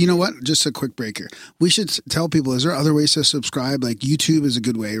 Actually, you know what? Just a quick break here. We should tell people, is there other ways to subscribe? Like YouTube is a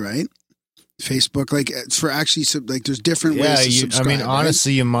good way, right? Facebook, like it's for actually, like there's different ways to subscribe. I mean,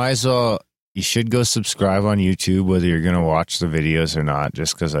 honestly, you might as well, you should go subscribe on YouTube, whether you're going to watch the videos or not,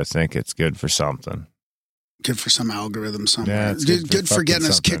 just because I think it's good for something. Good for some algorithm somewhere. Yeah, it's good for getting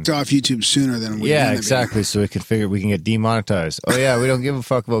us kicked off YouTube sooner than we exactly. So we can figure we can get demonetized. Oh yeah, we don't give a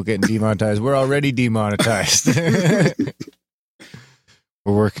fuck about getting demonetized. We're already demonetized.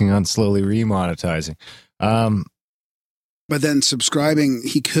 We're working on slowly remonetizing. But then subscribing,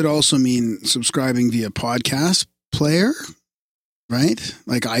 he could also mean subscribing via podcast player, right?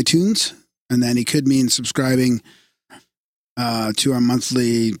 Like iTunes. And then he could mean subscribing to our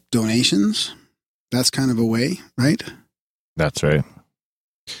monthly donations. That's kind of a way, right? That's right.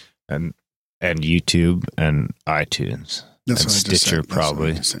 And YouTube and iTunes. That's and what Stitcher, I just said.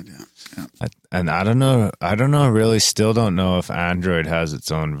 probably. That's what I just said, yeah. And I don't know, really still don't know if Android has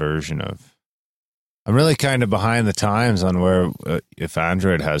its own version of. I'm really kind of behind the times on where, if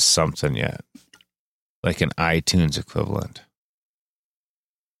Android has something yet, like an iTunes equivalent.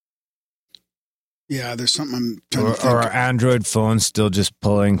 Yeah, there's something I'm trying to think. Or are Android phones still just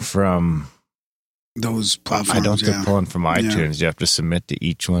pulling from those platforms? I don't think they're pulling from iTunes. You have to submit to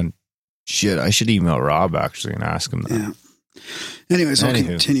each one. Shit, I should email Rob actually and ask him that. Yeah. Anyways, I'll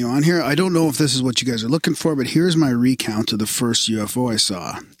continue on here. I don't know if this is what you guys are looking for, but here's my recount of the first UFO I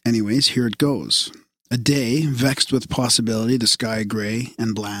saw. Anyways, here it goes. A day vexed with possibility, the sky gray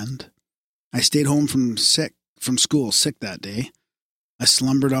and bland. I stayed home from school sick that day. I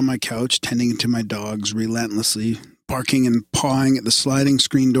slumbered on my couch, tending to my dogs relentlessly, barking and pawing at the sliding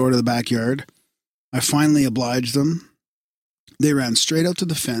screen door to the backyard. I finally obliged them. They ran straight out to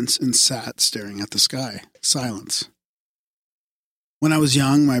the fence and sat staring at the sky. Silence. When I was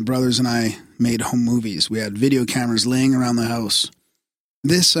young, my brothers and I made home movies. We had video cameras laying around the house.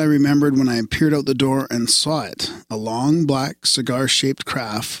 This I remembered when I peered out the door and saw it, a long, black, cigar-shaped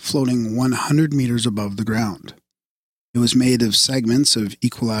craft floating 100 meters above the ground. It was made of segments of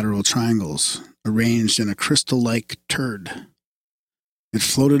equilateral triangles, arranged in a crystal-like turd. It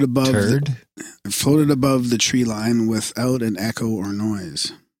floated above the tree line without an echo or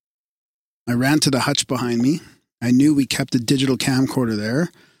noise. I ran to the hutch behind me. I knew we kept a digital camcorder there.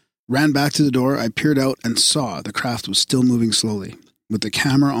 Ran back to the door. I peered out and saw the craft was still moving slowly. With the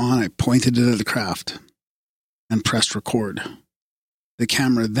camera on, I pointed it at the craft and pressed record. The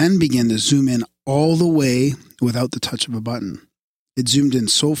camera then began to zoom in all the way without the touch of a button. It zoomed in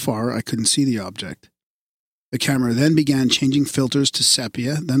so far I couldn't see the object. The camera then began changing filters to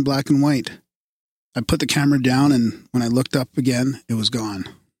sepia, then black and white. I put the camera down, and when I looked up again, it was gone.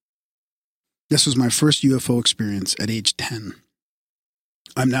 This was my first UFO experience at age 10.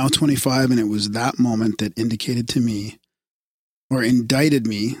 I'm now 25, and it was that moment that indicated to me, or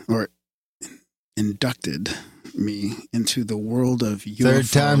inducted me into the world of UFOs. Third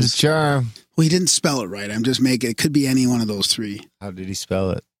time's a charm. Well, he didn't spell it right. I'm just making it. Could be any one of those three. How did he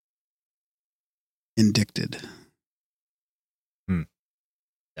spell it? Indicted.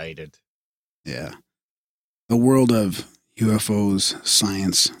 Indicted. Yeah. The world of UFOs,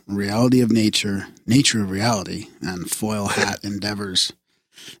 science, reality of nature of reality, and foil hat endeavors.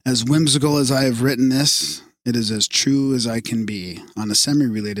 As whimsical as I have written this, it is as true as I can be. On a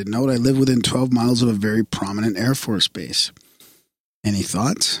semi-related note, I live within 12 miles of a very prominent Air Force base. Any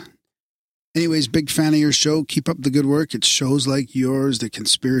thoughts? Anyways, big fan of your show. Keep up the good work. It's shows like yours that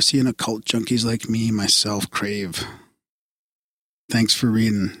conspiracy and occult junkies like me, myself, crave. Thanks for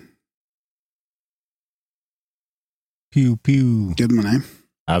reading. Pew, pew. Good one, eh?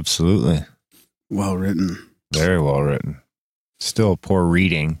 Absolutely. Well written. Very well written. Still poor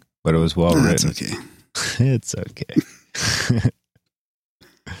reading, but it was well written. That's okay. It's okay.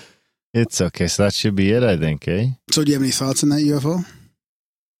 It's okay. So that should be it, I think, eh? So do you have any thoughts on that UFO?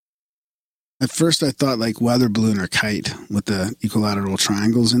 At first, I thought like weather balloon or kite with the equilateral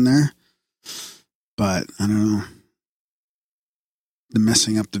triangles in there. But I don't know. The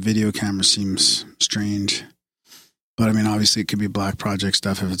messing up the video camera seems strange. But I mean, obviously, it could be black project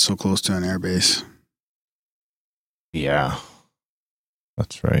stuff if it's so close to an airbase. Yeah.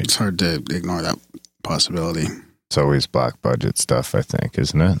 That's right. It's hard to ignore that possibility. It's always black budget stuff, I think,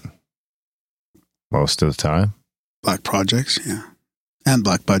 isn't it? Most of the time. Black projects, yeah. And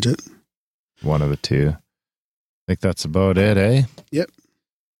black budget. One of the two. I think that's about it, eh? Yep.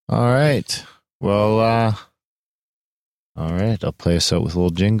 All right. Well, all right. I'll play us out with a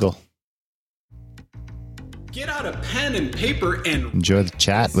little jingle. Get out a pen and paper and enjoy the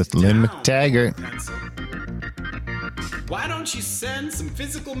chat with Lynne McTaggart. Why don't you send some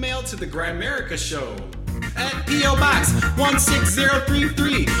physical mail to the Grimerica show at P.O. Box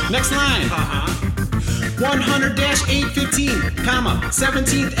 16033. Next line. 100-815, comma,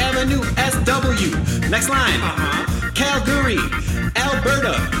 17th Avenue, SW. Next line. Calgary,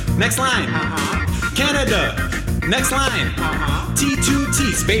 Alberta. Next line. Canada. Next line.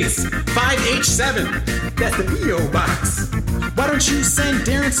 T2T space 5H7. That's the P.O. box. Why don't you send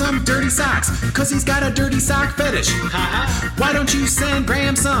Darren some dirty socks? Cause he's got a dirty sock fetish. Why don't you send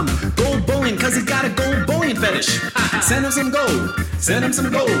Graham some gold bullion? Cause he's got a gold bullion fetish. Send him some gold. Send him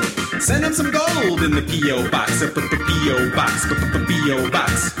some gold. Send him some gold in the P.O. box. P.O. box. P.O.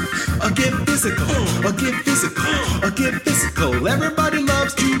 box. Get physical. Get physical. Get physical. Everybody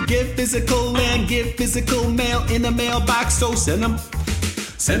loves to get physical and get physical mail in the mailbox. So send him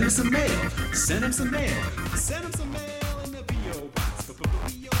some mail. Send him some mail. Send him some mail.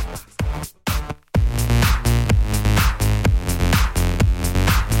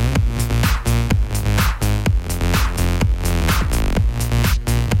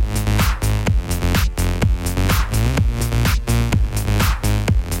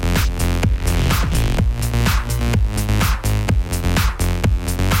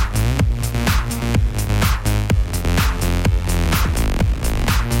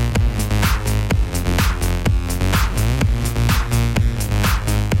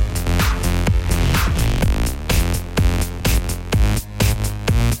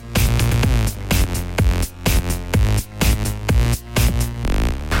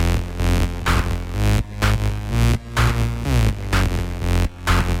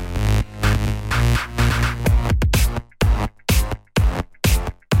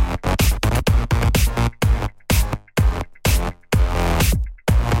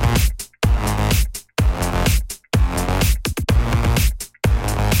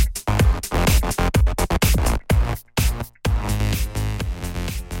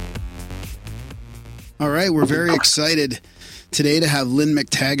 All right, we're very excited today to have Lynne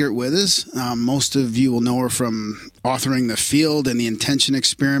McTaggart with us. Most of you will know her from authoring The Field and The Intention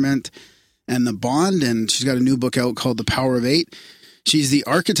Experiment and The Bond, and she's got a new book out called The Power of Eight. She's the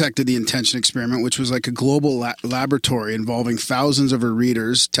architect of The Intention Experiment, which was like a global laboratory involving thousands of her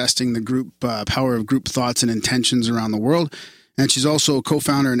readers, testing the power of group thoughts and intentions around the world. And she's also a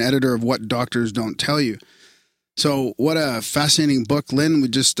co-founder and editor of What Doctors Don't Tell You. So what a fascinating book, Lynne. I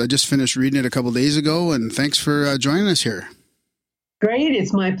just finished reading it a couple of days ago, and thanks for joining us here. Great.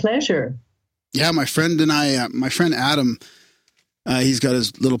 It's my pleasure. Yeah, my friend Adam, he's got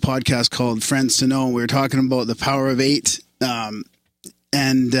his little podcast called Friends to Know. We were talking about the power of eight, and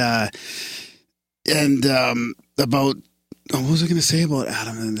about, what was I going to say about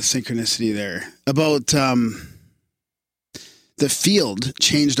Adam and the synchronicity there? About The Field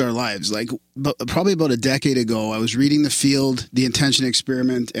changed our lives. Like probably about a decade ago, I was reading The Field, The Intention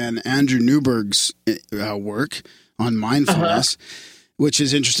Experiment, and Andrew Newberg's work on mindfulness, which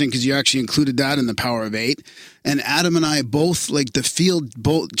is interesting because you actually included that in The Power of Eight. And Adam and I both, like The Field,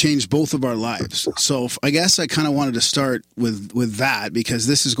 both changed both of our lives. So I guess I kind of wanted to start with that, because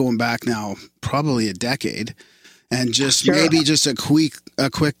this is going back now probably a decade. And just maybe just a quick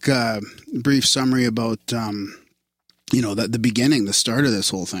brief summary about the beginning, the start of this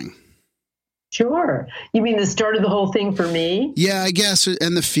whole thing. Sure. You mean the start of the whole thing for me? Yeah, I guess,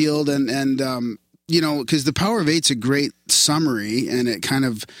 and The Field, and because The Power of Eight's a great summary, and it kind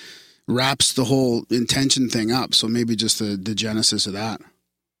of wraps the whole intention thing up. So maybe just the genesis of that.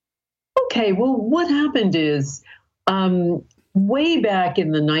 Okay. Well, what happened is way back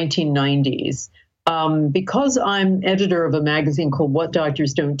in the 1990s, because I'm editor of a magazine called What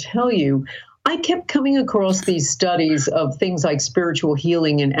Doctors Don't Tell You, I kept coming across these studies of things like spiritual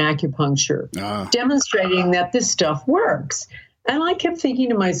healing and acupuncture, demonstrating that this stuff works. And I kept thinking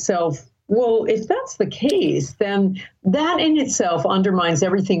to myself, well, if that's the case, then that in itself undermines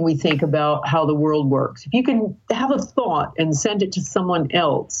everything we think about how the world works. If you can have a thought and send it to someone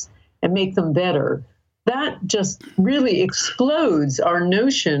else and make them better, that just really explodes our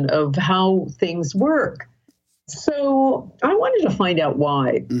notion of how things work. So I wanted to find out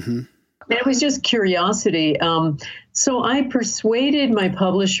why. Mm-hmm. It was just curiosity. So I persuaded my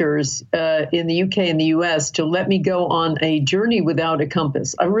publishers in the UK and the US to let me go on a journey without a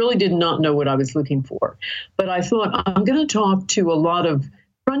compass. I really did not know what I was looking for. But I thought, I'm going to talk to a lot of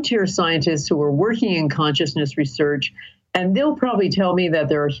frontier scientists who are working in consciousness research, and they'll probably tell me that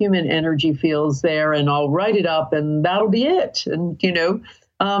there are human energy fields there, and I'll write it up, and that'll be it. And,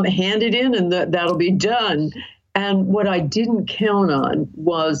 hand it in, and that'll be done. And what I didn't count on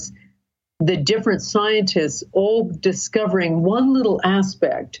was the different scientists all discovering one little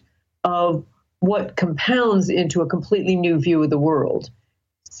aspect of what compounds into a completely new view of the world.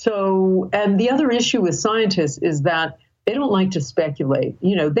 So, and the other issue with scientists is that they don't like to speculate.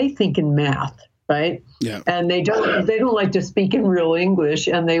 They think in math. right? Yeah. And they don't like to speak in real English,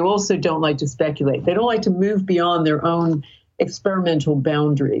 and they also don't like to speculate. They don't like to move beyond their own experimental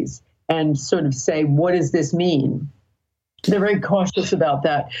boundaries and sort of say, what does this mean? They're very cautious about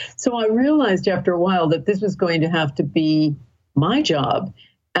that. So I realized after a while that this was going to have to be my job.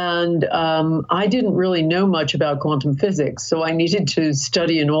 And I didn't really know much about quantum physics, so I needed to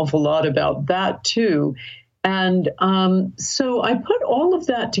study an awful lot about that too. And so I put all of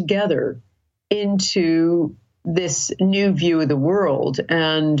that together into this new view of the world.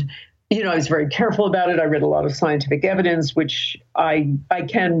 And, you know, I was very careful about it. I read a lot of scientific evidence, which I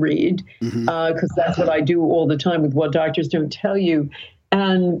can read, because that's what I do all the time with What Doctors Don't Tell You.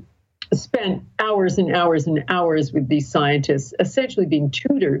 And spent hours and hours and hours with these scientists, essentially being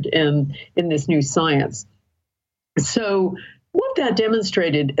tutored in this new science. So what that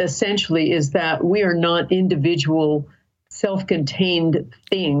demonstrated essentially is that we are not individual, self-contained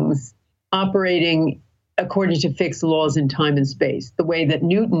things operating according to fixed laws in time and space, the way that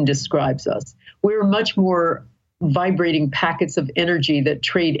Newton describes us. We're much more vibrating packets of energy that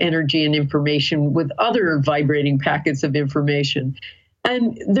trade energy and information with other vibrating packets of information.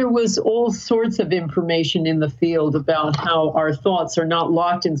 And there was all sorts of information in the field about how our thoughts are not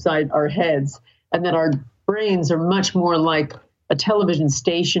locked inside our heads, and that our brains are much more like a television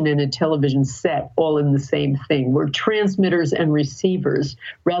station and a television set, all in the same thing. We're transmitters and receivers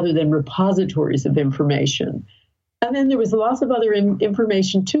rather than repositories of information. And then there was lots of other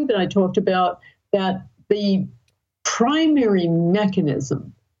information, too, that I talked about, that the primary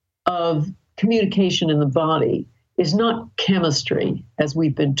mechanism of communication in the body is not chemistry, as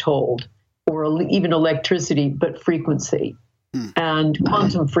we've been told, or even electricity, but frequency and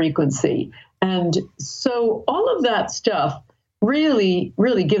quantum frequency. And so all of that stuff really,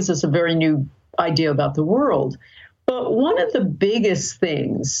 really gives us a very new idea about the world. But one of the biggest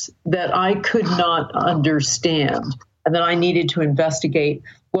things that I could not understand and that I needed to investigate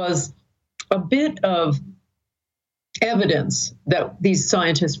was a bit of evidence that these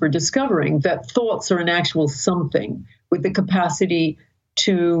scientists were discovering that thoughts are an actual something with the capacity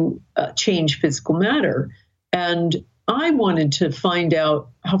to change physical matter. And I wanted to find out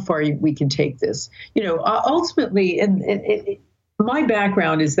how far we can take this. You know, ultimately, and my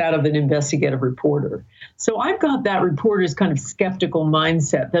background is that of an investigative reporter. So I've got that reporter's kind of skeptical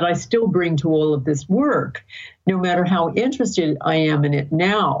mindset that I still bring to all of this work, no matter how interested I am in it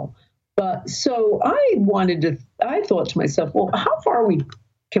now. But so I thought to myself, well, how far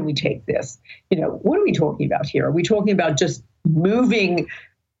can we take this? You know, what are we talking about here? Are we talking about just moving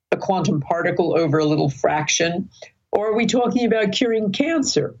a quantum particle over a little fraction? Or are we talking about curing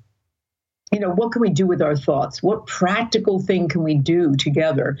cancer? You know, what can we do with our thoughts? What practical thing can we do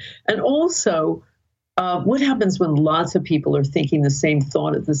together? And also, what happens when lots of people are thinking the same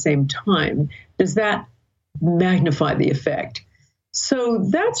thought at the same time? Does that magnify the effect? So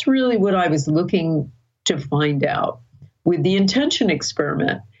that's really what I was looking to find out with the intention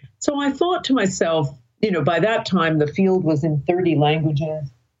experiment. So I thought to myself, you know, by that time, the field was in 30 languages.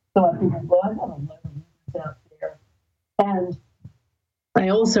 So I figured, well, I have a lot of readers out there. And I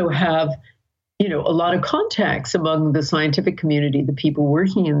also have, you know, a lot of contacts among the scientific community, the people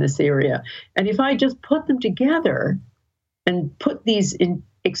working in this area. And if I just put them together and put these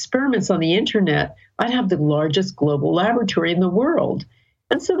experiments on the internet, I'd have the largest global laboratory in the world.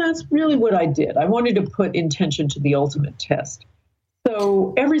 And so that's really what I did. I wanted to put intention to the ultimate test.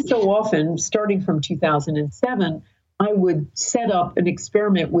 So every so often, starting from 2007, I would set up an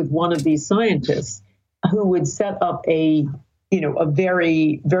experiment with one of these scientists who would set up a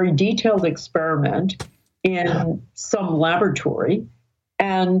very, very detailed experiment in some laboratory.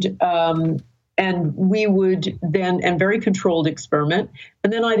 And we would then, and very controlled experiment.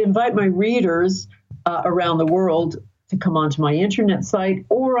 And then I'd invite my readers around the world to come onto my internet site,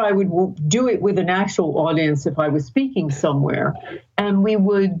 or I would do it with an actual audience if I was speaking somewhere. And we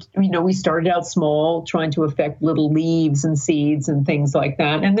would, you know, we started out small, trying to affect little leaves and seeds and things like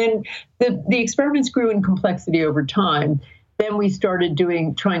that. And then the experiments grew in complexity over time. Then we started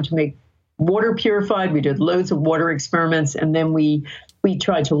trying to make water purified. We did loads of water experiments, and then we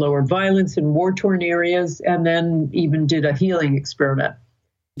tried to lower violence in war-torn areas, and then even did a healing experiment.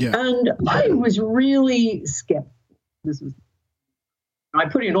 Yeah. And I was really skeptical. I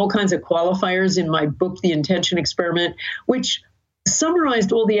put in all kinds of qualifiers in my book, The Intention Experiment, which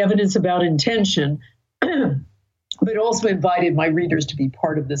summarized all the evidence about intention, but also invited my readers to be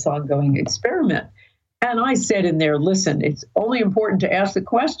part of this ongoing experiment. And I said in there, listen, it's only important to ask the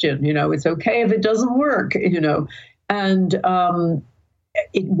question, you know, it's okay if it doesn't work, you know, and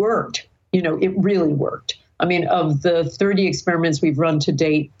it worked, you know, it really worked. I mean, of the 30 experiments we've run to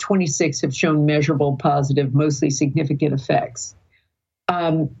date, 26 have shown measurable, positive, mostly significant effects.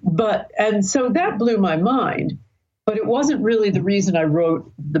 And so that blew my mind, but it wasn't really the reason I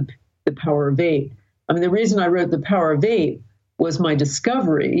wrote the Power of Eight. I mean, the reason I wrote the Power of Eight was my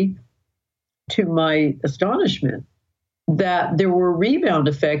discovery, to my astonishment, that there were rebound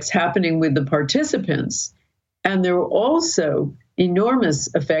effects happening with the participants, and there were also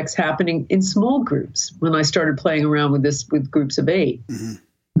enormous effects happening in small groups when I started playing around with this with groups of 8.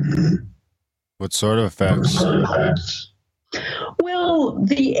 Mm-hmm. What sort of effects? Well,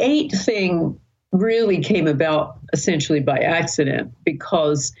 the 8 thing really came about essentially by accident,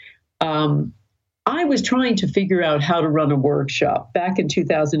 because I was trying to figure out how to run a workshop back in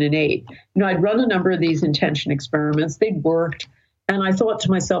 2008. I'd run a number of these intention experiments. They'd worked. And I thought to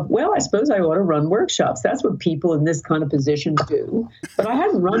myself, well, I suppose I ought to run workshops. That's what people in this kind of position do. But I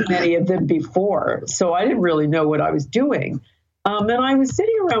hadn't run many of them before, so I didn't really know what I was doing. And I was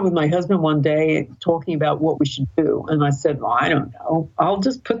sitting around with my husband one day talking about what we should do. And I said, well, I don't know. I'll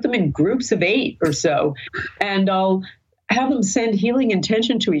just put them in groups of 8 or so, and I'll have them send healing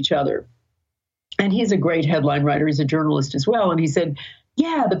intention to each other. And he's a great headline writer. He's a journalist as well. And he said,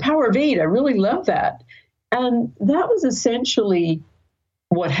 yeah, the Power of 8. I really love that. And that was essentially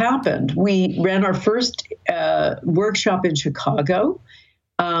what happened. We ran our first workshop in Chicago,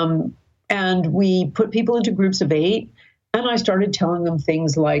 and we put people into groups of 8. And I started telling them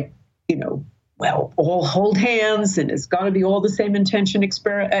things like, well, all hold hands, and it's got to be all the same intention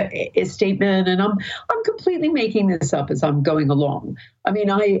statement. And I'm completely making this up as I'm going along. I mean,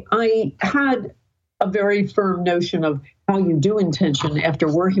 I had a very firm notion of how you do intention after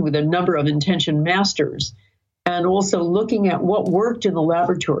working with a number of intention masters, and also looking at what worked in the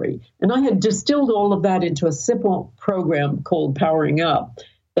laboratory. And I had distilled all of that into a simple program called Powering Up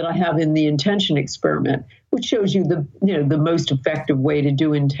that I have in the intention experiment, which shows you the most effective way to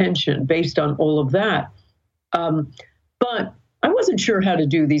do intention based on all of that. But I wasn't sure how to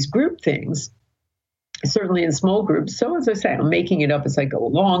do these group things, certainly in small groups. So as I say, I'm making it up as I go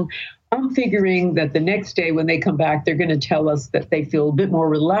along. I'm figuring that the next day when they come back, they're going to tell us that they feel a bit more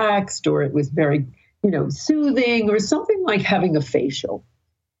relaxed, or it was very, soothing, or something like having a facial.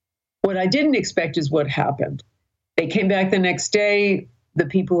 What I didn't expect is what happened. They came back the next day. The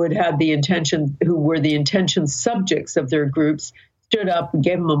people who had the intention, who were the intention subjects of their groups, stood up and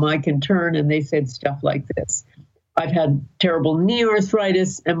gave them a mic and turn, and they said stuff like this. I've had terrible knee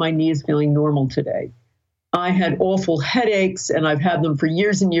arthritis, and my knee is feeling normal today. I had awful headaches, and I've had them for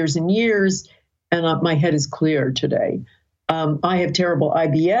years and years and years, and my head is clear today. I have terrible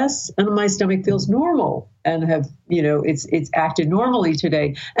IBS, and my stomach feels normal, and have, it's acted normally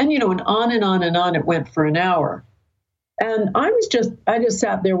today. And, and on and on and on it went for an hour. And I just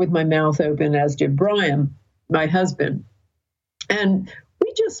sat there with my mouth open, as did Brian, my husband. And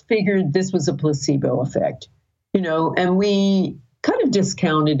we just figured this was a placebo effect, and we kind of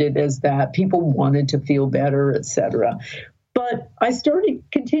discounted it as that people wanted to feel better, et cetera. But I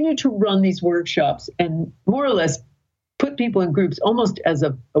continued to run these workshops and more or less put people in groups almost as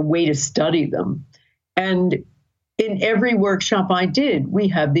a way to study them. And in every workshop I did, we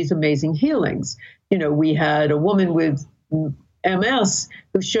had these amazing healings. We had a woman with MS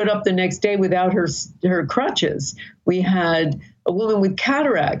who showed up the next day without her crutches. We had a woman with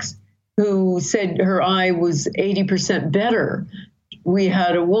cataracts who said her eye was 80% better. We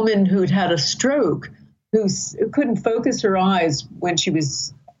had a woman who'd had a stroke who couldn't focus her eyes when she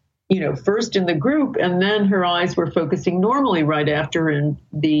was, first in the group, and then her eyes were focusing normally right after in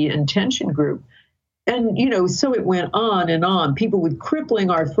the intention group. And, so it went on and on. People with crippling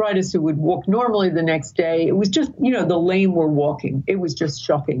arthritis who would walk normally the next day. It was just, the lame were walking. It was just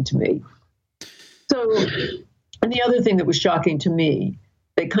shocking to me. So, and the other thing that was shocking to me,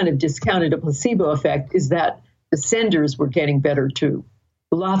 that kind of discounted a placebo effect, is that the senders were getting better too.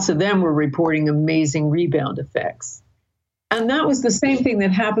 Lots of them were reporting amazing rebound effects. And that was the same thing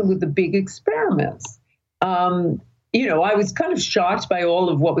that happened with the big experiments. I was kind of shocked by all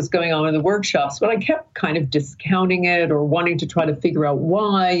of what was going on in the workshops, but I kept kind of discounting it or wanting to try to figure out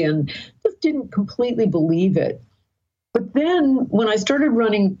why, and just didn't completely believe it. But then when I started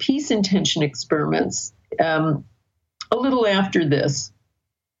running peace intention experiments, a little after this,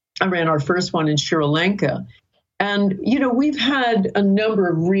 I ran our first one in Sri Lanka. And, we've had a number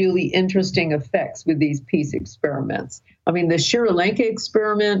of really interesting effects with these peace experiments. I mean, the Sri Lanka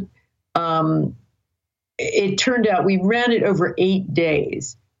experiment, it turned out we ran it over 8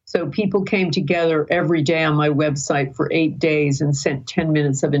 days. So people came together every day on my website for 8 days and sent 10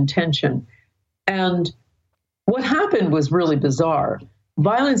 minutes of intention. And what happened was really bizarre.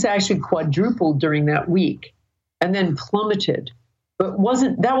 violence actually quadrupled during that week and then plummeted. But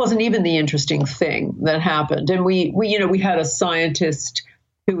that wasn't even the interesting thing that happened. And we had a scientist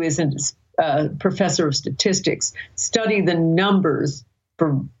who is a professor of statistics study the numbers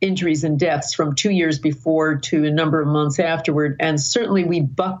for injuries and deaths from 2 years before to a number of months afterward. And certainly we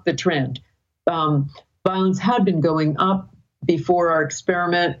bucked the trend. Violence had been going up before our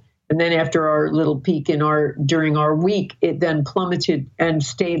experiment. And then after our little peak during our week, it then plummeted and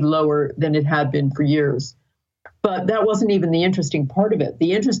stayed lower than it had been for years. But that wasn't even the interesting part of it.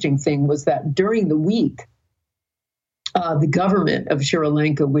 The interesting thing was that during the week, the government of Sri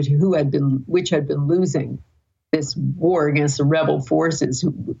Lanka, which had been losing this war against the rebel forces,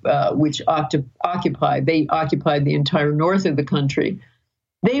 which occupied the entire north of the country.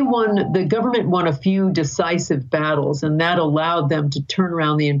 The government won a few decisive battles, and that allowed them to turn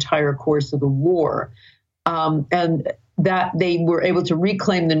around the entire course of the war. And that they were able to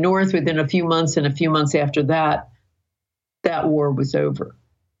reclaim the north within a few months, and a few months after that, that war was over.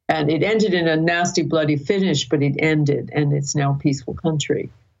 And it ended in a nasty, bloody finish, but it ended, and it's now a peaceful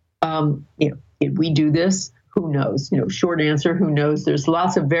country. Did we do this? Who knows? Short answer, who knows? There's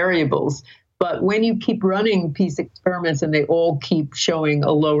lots of variables. But when you keep running peace experiments and they all keep showing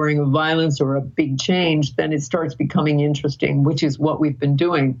a lowering of violence or a big change, then it starts becoming interesting, which is what we've been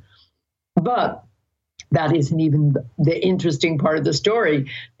doing. But that isn't even the interesting part of the story.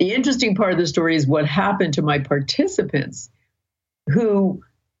 The interesting part of the story is what happened to my participants who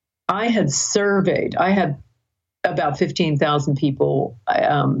I had surveyed. I had about 15,000 people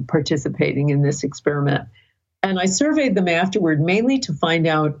participating in this experiment. And I surveyed them afterward, mainly to find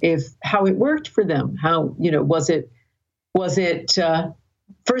out how it worked for them. How, was it,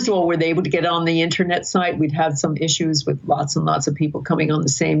 first of all, were they able to get on the internet site? We'd had some issues with lots and lots of people coming on the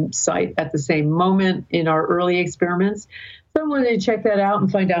same site at the same moment in our early experiments. So I wanted to check that out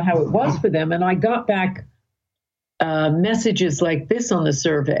and find out how it was for them. And I got back messages like this on the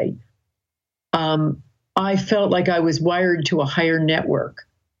survey. I felt like I was wired to a higher network.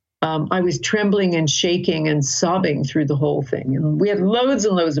 I was trembling and shaking and sobbing through the whole thing. And we had loads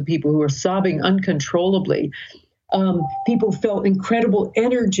and loads of people who were sobbing uncontrollably. People felt incredible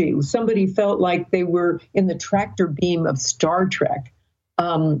energy. Somebody felt like they were in the tractor beam of Star Trek.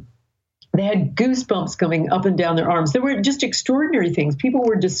 They had goosebumps coming up and down their arms. There were just extraordinary things. People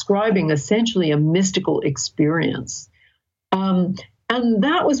were describing essentially a mystical experience. And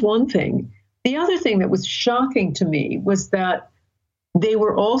that was one thing. The other thing that was shocking to me was that they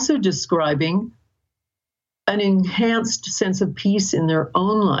were also describing an enhanced sense of peace in their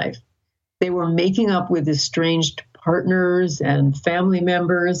own life. They were making up with estranged partners and family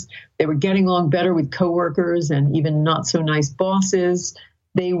members. They were getting along better with coworkers and even not so nice bosses.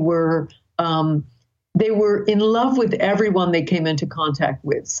 They were in love with everyone they came into contact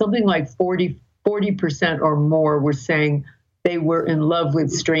with. Something like 40% or more were saying they were in love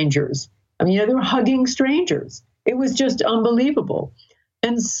with strangers. I mean, they were hugging strangers. It was just unbelievable.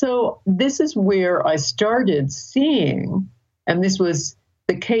 And so this is where I started seeing, and this was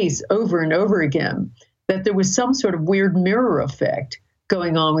the case over and over again, that there was some sort of weird mirror effect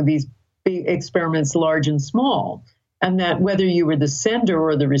going on with these big experiments, large and small, and that whether you were the sender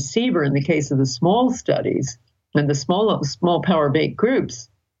or the receiver in the case of the small studies and the small power of 8 groups,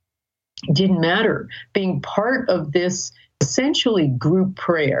 it didn't matter. Being part of this essentially group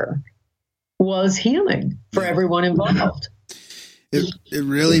prayer was healing for everyone involved. It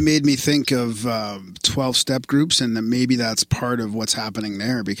really made me think of 12-step groups, and that maybe that's part of what's happening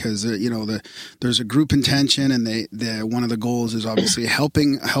there, because there's a group intention, and one of the goals is obviously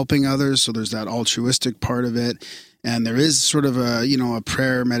helping others. So there's that altruistic part of it, and there is sort of a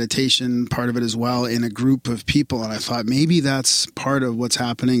prayer meditation part of it as well in a group of people. And I thought maybe that's part of what's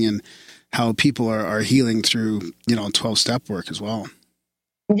happening and how people are healing through 12-step work as well.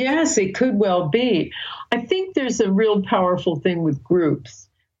 Yes, it could well be. I think there's a real powerful thing with groups,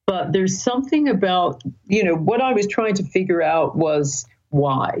 but there's something about, what I was trying to figure out was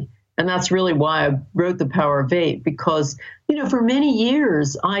why. And that's really why I wrote The Power of 8, because, for many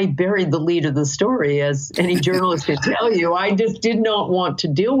years, I buried the lead of the story, as any journalist can tell you. I just did not want to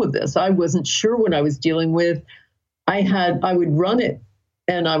deal with this. I wasn't sure what I was dealing with. I would run it,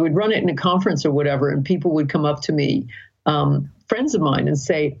 and I would run it in a conference or whatever, and people would come up to me, friends of mine, and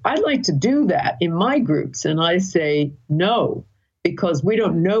say, I'd like to do that in my groups. And I say, no, because we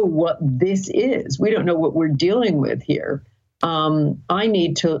don't know what this is. We don't know what we're dealing with here. I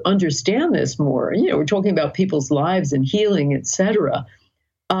need to understand this more. We're talking about people's lives and healing, etc.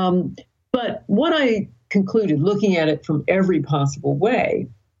 But what I concluded, looking at it from every possible way,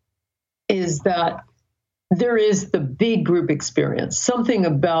 is that there is the big group experience, something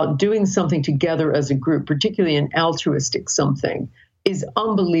about doing something together as a group, particularly an altruistic something, is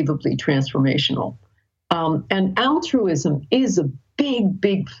unbelievably transformational. And altruism is a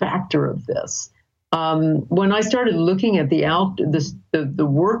big factor of this. When I started looking at the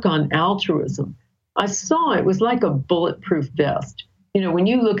work on altruism, I saw it was like a bulletproof vest. When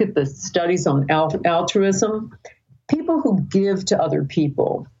you look at the studies on altruism, people who give to other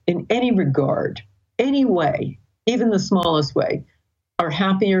people in any regard, any way, even the smallest way, are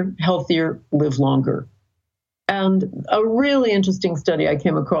happier, healthier, live longer. And a really interesting study I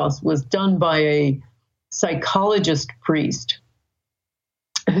came across was done by a psychologist priest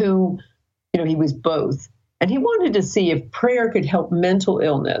who, he was both. And he wanted to see if prayer could help mental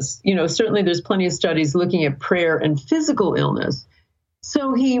illness. Certainly there's plenty of studies looking at prayer and physical illness.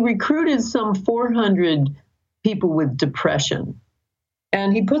 So he recruited some 400 people with depression,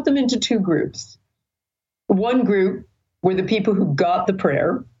 and he put them into two groups. One group were the people who got the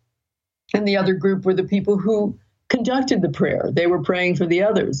prayer, and the other group were the people who conducted the prayer. They were praying for the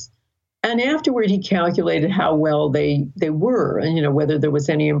others. And afterward, he calculated how well they were and, whether there was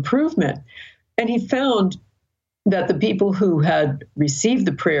any improvement. And he found that the people who had received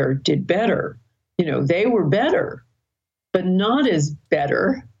the prayer did better. They were better, but not as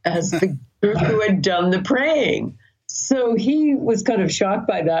better as the group who had done the praying. So he was kind of shocked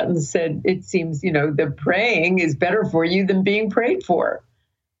by that and said, it seems, the praying is better for you than being prayed for.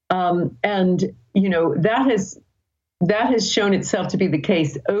 That has shown itself to be the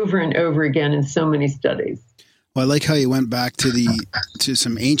case over and over again in so many studies. Well, I like how you went back to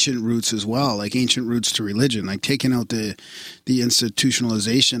some ancient roots as well, like ancient roots to religion, like taking out the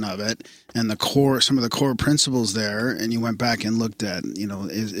institutionalization of it and some of the core principles there, and you went back and looked at,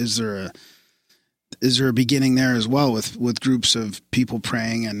 is there a beginning there as well with groups of people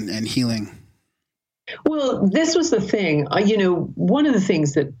praying and healing? Well, this was the thing. One of the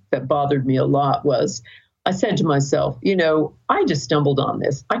things that bothered me a lot was I said to myself, I just stumbled on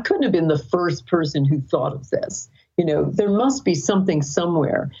this. I couldn't have been the first person who thought of this. There must be something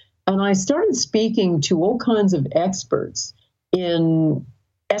somewhere. And I started speaking to all kinds of experts in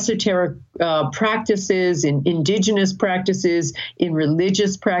esoteric practices, in indigenous practices, in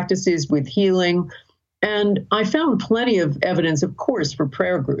religious practices with healing. And I found plenty of evidence, of course, for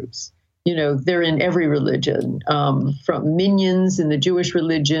prayer groups. They're in every religion, from minions in the Jewish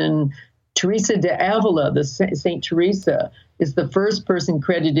religion. Teresa de Avila, the Saint Teresa, is the first person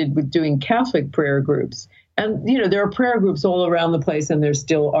credited with doing Catholic prayer groups. And, there are prayer groups all around the place, and there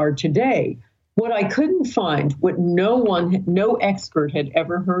still are today. What I couldn't find, what no expert had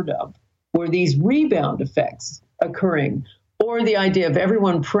ever heard of, were these rebound effects occurring, or the idea of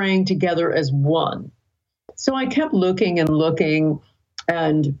everyone praying together as one. So I kept looking and looking,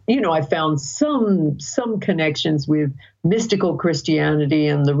 and, I found some connections with mystical Christianity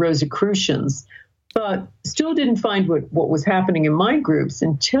and the Rosicrucians, but still didn't find what was happening in my groups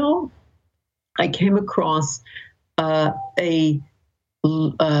until I came across a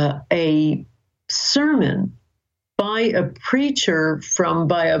sermon by a preacher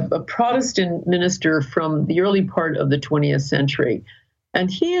by a Protestant minister from the early part of the 20th century.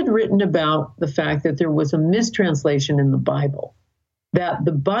 And he had written about the fact that there was a mistranslation in the Bible, that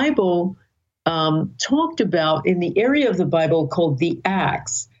the Bible talked about in the area of the Bible called the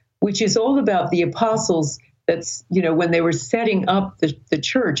Acts, which is all about the apostles. That's, when they were setting up the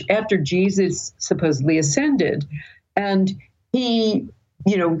church after Jesus supposedly ascended. And he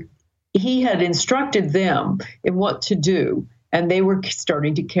had instructed them in what to do, and they were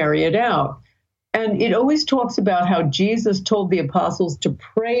starting to carry it out. And it always talks about how Jesus told the apostles to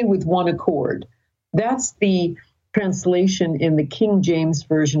pray with one accord. That's the translation in the King James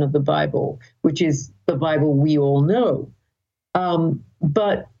Version of the Bible, which is the Bible we all know.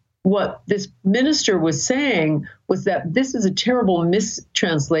 But what this minister was saying was that this is a terrible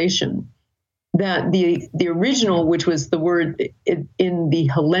mistranslation, that the original, which was the word in the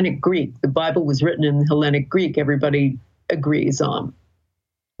Hellenic Greek, the Bible was written in Hellenic Greek, everybody agrees on.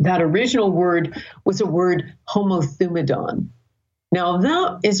 That original word was a word homothumedon. Now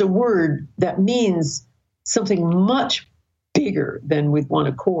that is a word that means something much bigger than with one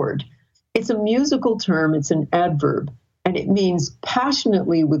accord. It's a musical term, it's an adverb, and it means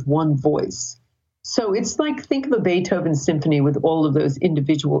passionately with one voice. So it's like, think of a Beethoven symphony with all of those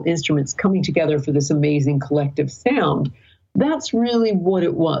individual instruments coming together for this amazing collective sound. That's really what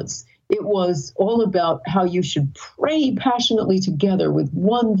it was. It was all about how you should pray passionately together with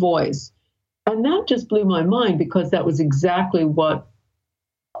one voice. And that just blew my mind, because that was exactly what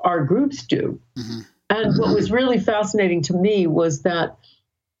our groups do. Mm-hmm. And what was really fascinating to me was that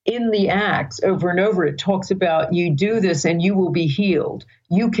in the Acts, over and over, it talks about you do this and you will be healed.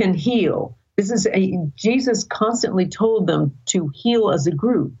 You can heal. Jesus constantly told them to heal as a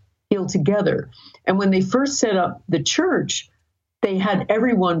group, heal together. And when they first set up the church, they had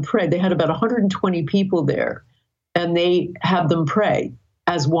everyone pray. They had about 120 people there, and they had them pray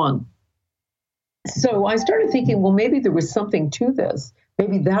as one. So I started thinking, well, maybe there was something to this.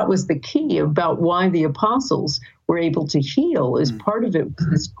 Maybe that was the key about why the apostles were able to heal, is part of it was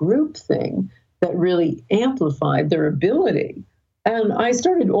this group thing that really amplified their ability. And I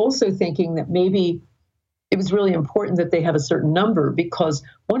started also thinking that maybe it was really important that they have a certain number, because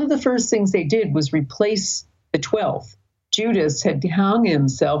one of the first things they did was replace the 12. Judas had hung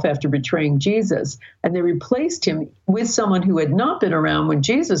himself after betraying Jesus, and they replaced him with someone who had not been around when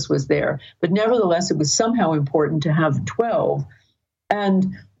Jesus was there. But nevertheless, it was somehow important to have 12.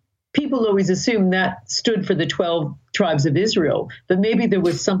 And people always assume that stood for the 12 tribes of Israel, but maybe there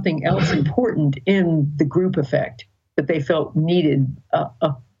was something else important in the group effect that they felt needed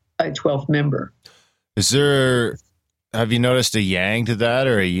a 12th member. Have you noticed a yang to that,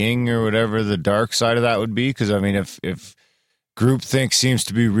 or a yin, or whatever the dark side of that would be? Because, I mean, if groupthink seems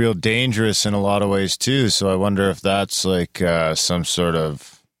to be real dangerous in a lot of ways too, so I wonder if that's like some sort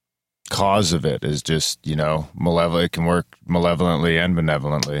of cause of it, is just, malevolent. It can work malevolently and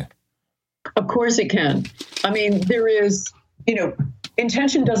benevolently. Of course it can. I mean, there is,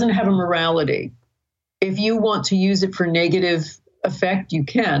 intention doesn't have a morality. If you want to use it for negative effect, you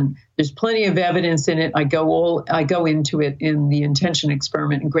can. There's plenty of evidence in it. I go into it in the intention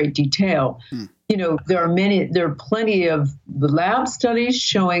experiment in great detail. There are plenty of lab studies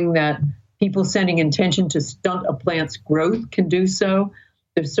showing that people sending intention to stunt a plant's growth can do so.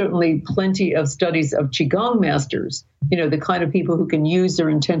 There's certainly plenty of studies of Qigong masters, the kind of people who can use their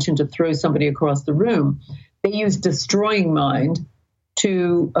intention to throw somebody across the room. They use destroying mind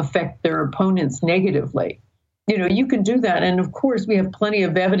to affect their opponents negatively. You can do that. And of course, we have plenty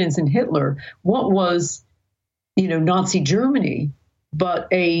of evidence in Hitler. What was, Nazi Germany, but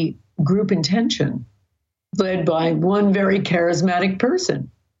a group intention led by one very charismatic person.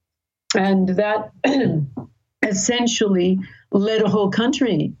 And that essentially led a whole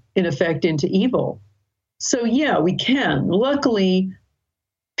country, in effect, into evil. So, yeah, we can. Luckily,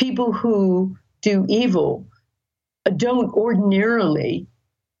 people who do evil don't ordinarily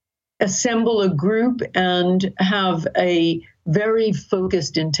assemble a group and have a very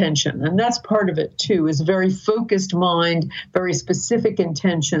focused intention. And that's part of it, too, is very focused mind, very specific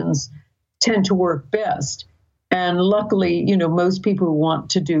intentions tend to work best. And luckily, most people who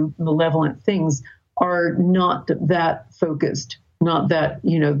want to do malevolent things are not that focused, not that,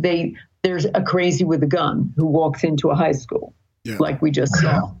 there's a crazy with a gun who walks into a high school, like we just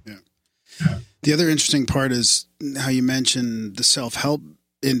saw. Yeah. The other interesting part is how you mentioned the self-help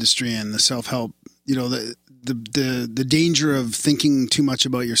industry and the self-help, the danger of thinking too much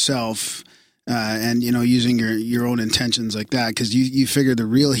about yourself and, using your own intentions like that, because you figure the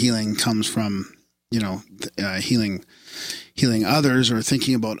real healing comes from, healing others or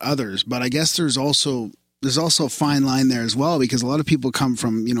thinking about others. But I guess there's also a fine line there as well, because a lot of people come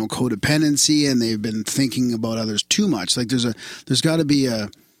from, codependency, and they've been thinking about others too much. Like there's got to be a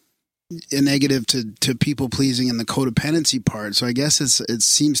negative to people pleasing in the codependency part. So I guess it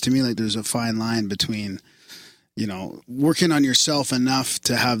seems to me like there's a fine line between, working on yourself enough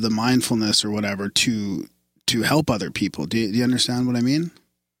to have the mindfulness or whatever to help other people. Do you understand what I mean?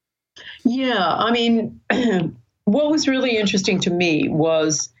 Yeah. I mean, what was really interesting to me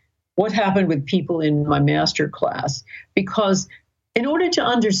was what happened with people in my master class, because in order to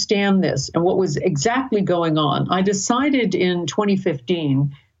understand this and what was exactly going on, I decided in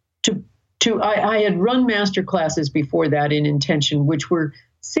 2015 I had run master classes before that in intention, which were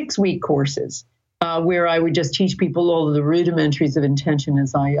 6-week courses where I would just teach people all of the rudimentaries of intention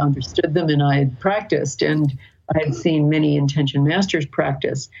as I understood them and I had practiced, and I had seen many intention masters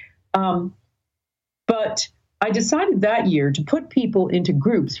practice. But I decided that year to put people into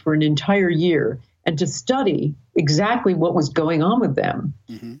groups for an entire year and to study exactly what was going on with them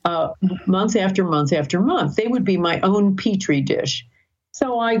month after month after month. They would be my own petri dish.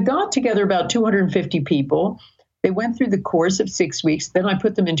 So I got together about 250 people. They went through the course of 6 weeks. Then I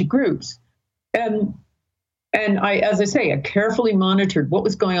put them into groups. And I, as I say, I carefully monitored what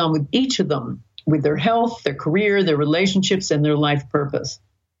was going on with each of them, with their health, their career, their relationships, and their life purpose.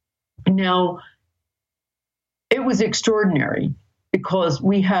 Now, it was extraordinary because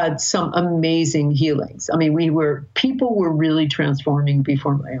we had some amazing healings. I mean, people were really transforming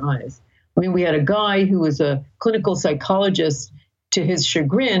before my eyes. I mean, we had a guy who was a clinical psychologist. To his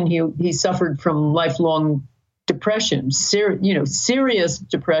chagrin, he suffered from lifelong depression, serious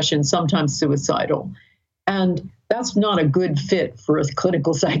depression, sometimes suicidal. And that's not a good fit for a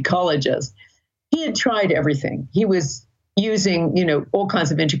clinical psychologist. He had tried everything. He was using, all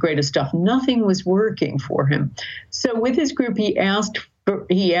kinds of integrative stuff. Nothing was working for him. So with his group, he asked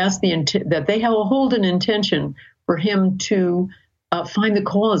that they hold an intention for him to find the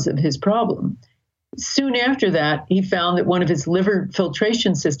cause of his problem. Soon after that, he found that one of his liver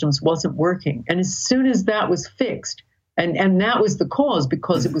filtration systems wasn't working. And as soon as that was fixed, and that was the cause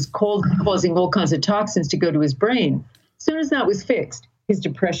because it was causing all kinds of toxins to go to his brain, as soon as that was fixed, his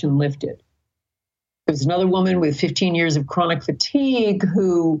depression lifted. There was another woman with 15 years of chronic fatigue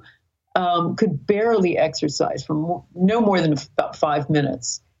who could barely exercise for no more than about 5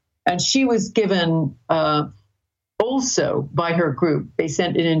 minutes. And she was given... also, by her group, they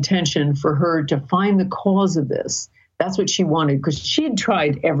sent an intention for her to find the cause of this. That's what she wanted, because she had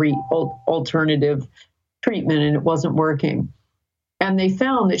tried every alternative treatment and it wasn't working. And they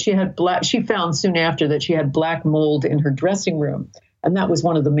found that she found soon after that she had black mold in her dressing room. And that was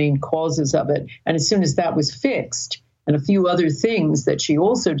one of the main causes of it. And as soon as that was fixed, and a few other things that she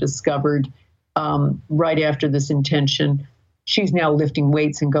also discovered right after this intention, she's now lifting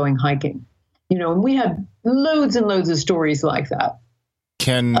weights and going hiking. And we had loads and loads of stories like that.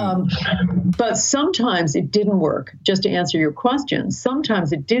 But sometimes it didn't work. Just to answer your question,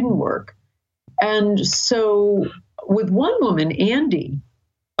 sometimes it didn't work. And so with one woman, Andy,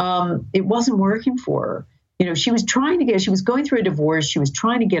 it wasn't working for her. She was going through a divorce. She was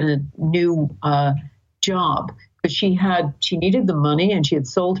trying to get a new job because she needed the money and she had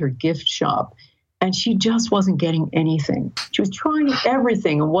sold her gift shop. And she just wasn't getting anything. She was trying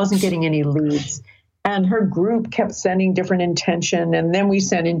everything and wasn't getting any leads. And her group kept sending different intention. And then we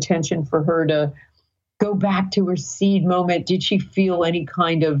sent intention for her to go back to her seed moment. Did she feel any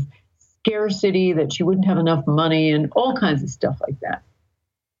kind of scarcity, that she wouldn't have enough money, and all kinds of stuff like that?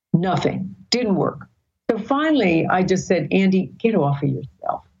 Nothing. Didn't work. So finally, I just said, Andy, get off of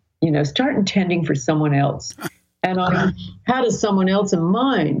yourself. Start intending for someone else. And I had someone else in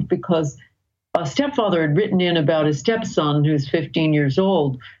mind because a stepfather had written in about his stepson, who's 15 years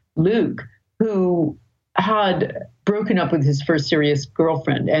old, Luke, who had broken up with his first serious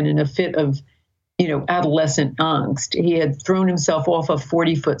girlfriend. And in a fit of, adolescent angst, he had thrown himself off a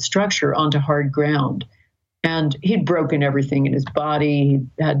 40-foot structure onto hard ground. And he'd broken everything in his body.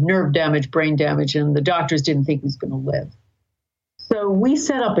 He had nerve damage, brain damage, and the doctors didn't think he was going to live. So we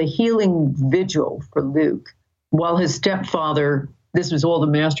set up a healing vigil for Luke while his stepfather, this was all the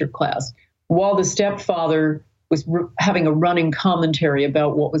master class, while the stepfather was having a running commentary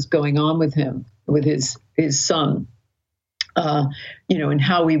about what was going on with him, with his son, and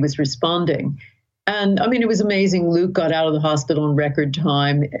how he was responding. And it was amazing. Luke got out of the hospital in record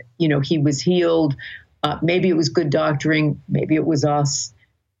time. He was healed. Maybe it was good doctoring. Maybe it was us.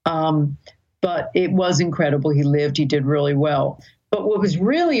 But it was incredible. He lived. He did really well. But what was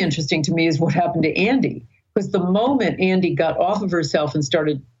really interesting to me is what happened to Andy, because the moment Andy got off of herself and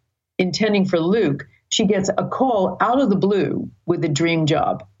started intending for Luke, she gets a call out of the blue with a dream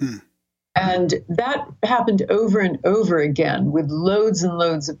job. And that happened over and over again with loads and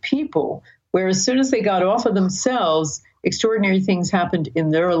loads of people, where as soon as they got off of themselves, extraordinary things happened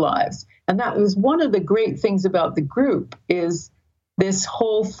in their lives. And that was one of the great things about the group, is this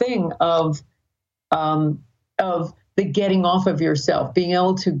whole thing of the getting off of yourself, being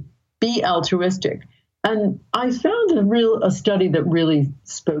able to be altruistic. And I found a study that really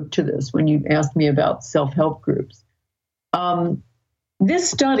spoke to this when you asked me about self-help groups. This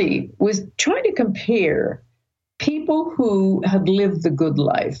study was trying to compare people who had lived the good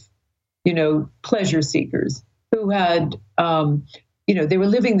life, pleasure seekers, who had, they were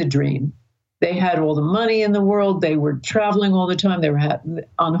living the dream. They had all the money in the world. They were traveling all the time. They were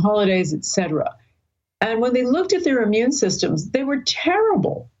on holidays, etc. And when they looked at their immune systems, they were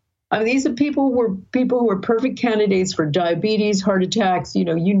terrible. These are people who were perfect candidates for diabetes, heart attacks, you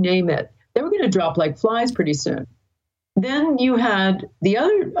name it. They were going to drop like flies pretty soon. Then you had the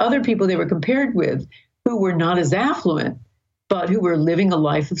other people they were compared with who were not as affluent, but who were living a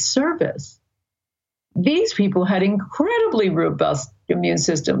life of service. These people had incredibly robust immune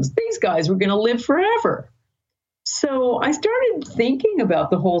systems. These guys were going to live forever. So I started thinking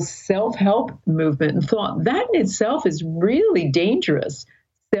about the whole self-help movement and thought that in itself is really dangerous.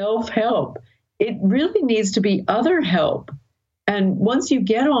 Self-help. It really needs to be other help. And once you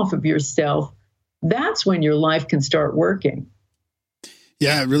get off of yourself, that's when your life can start working.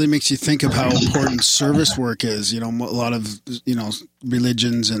 Yeah, it really makes you think of how important service work is. A lot of,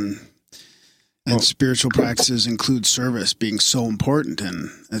 religions and And spiritual practices include service being so important, and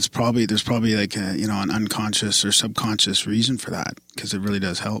there's probably like an unconscious or subconscious reason for that, because it really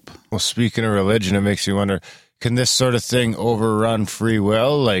does help. Well, speaking of religion, it makes me wonder, can this sort of thing overrun free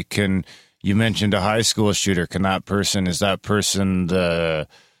will? Like, you mentioned a high school shooter. Does that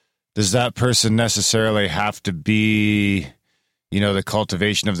person necessarily have to be, the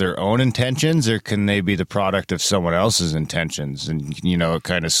cultivation of their own intentions, or can they be the product of someone else's intentions? And, it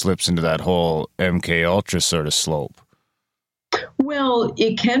kind of slips into that whole MK Ultra sort of slope. Well,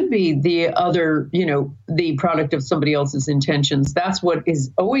 it can be the other, the product of somebody else's intentions. That's what has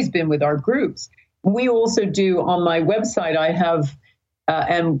always been with our groups. We also do, on my website, I have,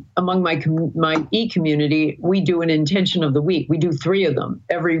 and among my e-community, we do an intention of the week. We do 3 of them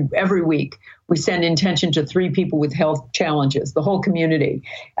every week. We send intention to 3 people with health challenges, the whole community,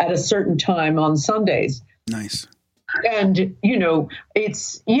 at a certain time on Sundays. Nice. And,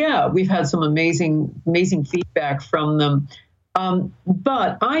 we've had some amazing feedback from them.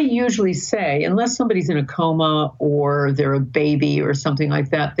 But I usually say, unless somebody's in a coma or they're a baby or something like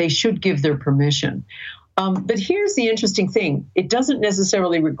that, they should give their permission. But here's the interesting thing. It doesn't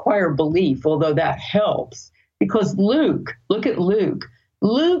necessarily require belief, although that helps, because look at Luke.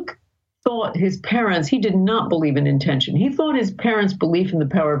 Luke thought his parents, he did not believe in intention. He thought his parents' belief in the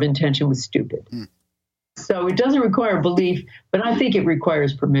power of intention was stupid. So it doesn't require belief, but I think it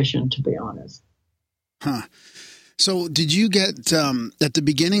requires permission, to be honest. Huh. So did you get, at the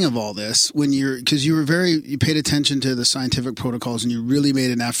beginning of all this, because you paid attention to the scientific protocols and you really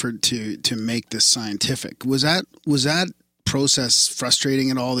made an effort to make this scientific. Was that process frustrating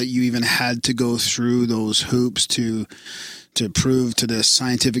at all, that you even had to go through those hoops to prove to the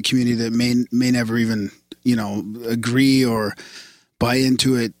scientific community that may never even, agree or buy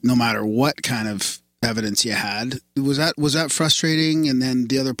into it, no matter what kind of evidence you had? Was that frustrating? And then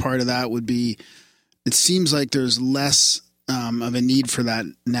the other part of that would be, it seems like there's less of a need for that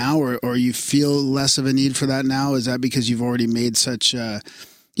now, or you feel less of a need for that now. Is that because you've already made such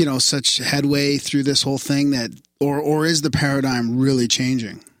headway through this whole thing, that, or is the paradigm really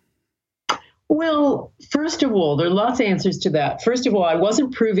changing? Well, first of all, there are lots of answers to that. First of all, I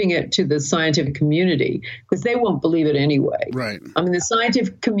wasn't proving it to the scientific community because they won't believe it anyway. Right. I mean, the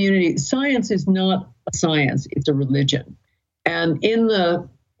scientific community, science is not a science, it's a religion. And in the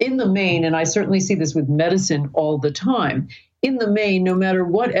main, and I certainly see this with medicine all the time, in the main, no matter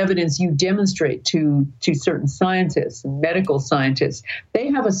what evidence you demonstrate to certain scientists, medical scientists,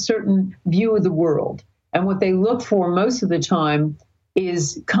 they have a certain view of the world. And what they look for most of the time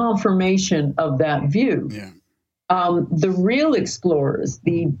is confirmation of that view. Yeah. The real explorers,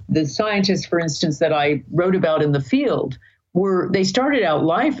 the scientists, for instance, that I wrote about in the field, they started out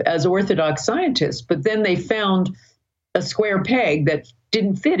life as orthodox scientists, but then they found a square peg that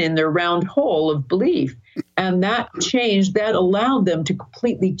didn't fit in their round hole of belief. And that allowed them to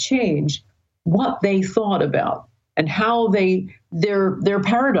completely change what they thought about and how their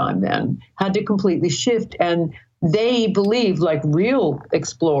paradigm then had to completely shift. And they believed, like real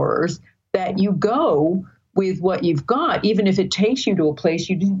explorers, that you go with what you've got, even if it takes you to a place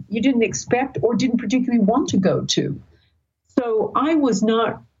you didn't expect or didn't particularly want to go to. So I was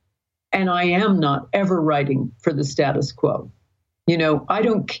not, and I am not, ever writing for the status quo. I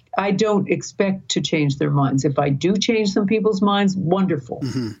don't expect to change their minds. If I do change some people's minds, wonderful.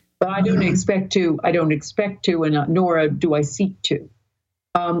 Mm-hmm. But I don't expect to, and nor do I seek to.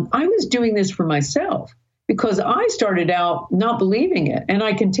 I was doing this for myself because I started out not believing it, and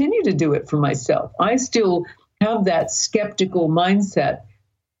I continue to do it for myself. I still have that skeptical mindset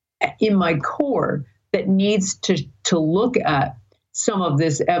in my core that needs to look at some of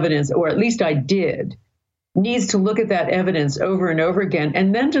this evidence, or at least I did, needs to look at that evidence over and over again,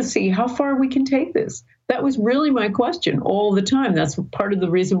 and then to see how far we can take this. That was really my question all the time. That's part of the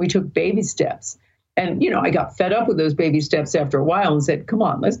reason we took baby steps. And, I got fed up with those baby steps after a while and said, come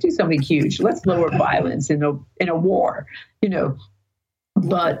on, let's do something huge. Let's lower violence in a war,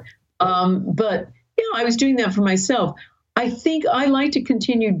 But I was doing that for myself. I think I like to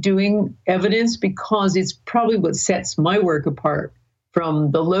continue doing evidence because it's probably what sets my work apart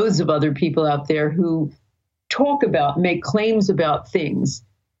from the loads of other people out there who make claims about things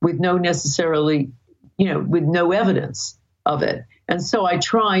with no evidence of it. And so I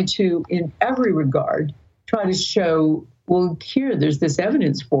try to, in every regard, to show, well, here, there's this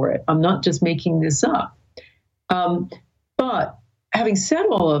evidence for it. I'm not just making this up. But having said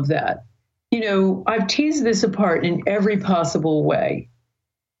all of that, I've teased this apart in every possible way.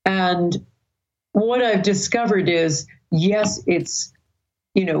 And what I've discovered is, yes, it's,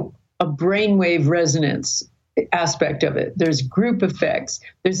 a brainwave resonance. aspect of it. There's group effects,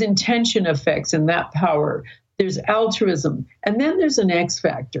 there's intention effects and that power, there's altruism, and then there's an X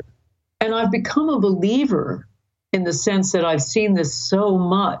factor. And I've become a believer in the sense that I've seen this so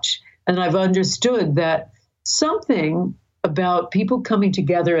much, and I've understood that something about people coming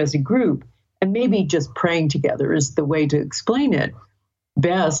together as a group, and maybe just praying together is the way to explain it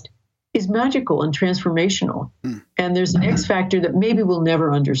best, is magical and transformational. And there's an X factor that maybe we'll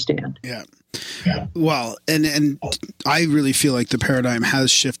never understand. Yeah. Well, and I really feel like the paradigm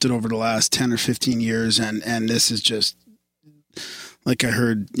has shifted over the last 10 or 15 years. And this is just, like I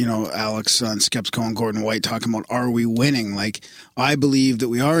heard, Alex on Skeptical and Gordon White talking about, are we winning? Like, I believe that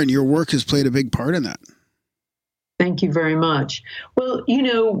we are, and your work has played a big part in that. Thank you very much. Well,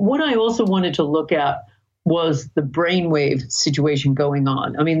 what I also wanted to look at was the brainwave situation going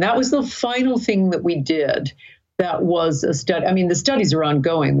on. I mean, that was the final thing that we did. That was a study. I mean, the studies are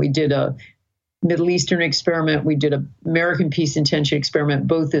ongoing. We did a Middle Eastern experiment. We did an American peace intention experiment,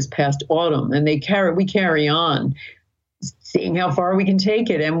 both this past autumn. And we carry on seeing how far we can take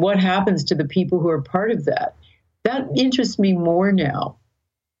it and what happens to the people who are part of that. That interests me more now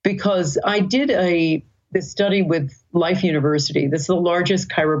because I did this study with Life University. This is the largest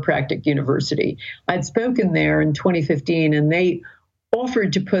chiropractic university. I'd spoken there in 2015, and they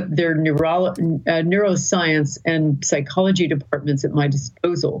offered to put their neuroscience and psychology departments at my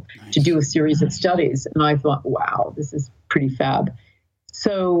disposal to do a series of studies. And I thought, wow, this is pretty fab.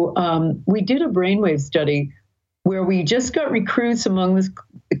 So we did a brainwave study where we just got recruits among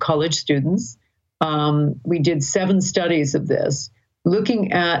the college students. We did 7 studies of this,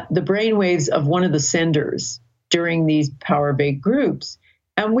 looking at the brainwaves of one of the senders during these power-based groups.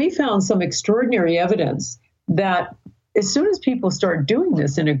 And we found some extraordinary evidence that as soon as people start doing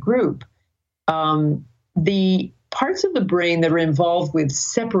this in a group, the parts of the brain that are involved with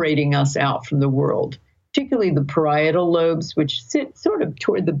separating us out from the world, particularly the parietal lobes, which sit sort of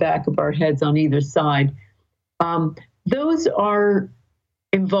toward the back of our heads on either side, those are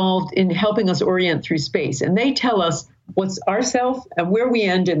involved in helping us orient through space. And they tell us what's ourself and where we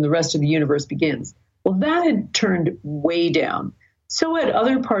end and the rest of the universe begins. Well, that had turned way down. So had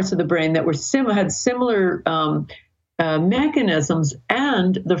other parts of the brain that had similar mechanisms,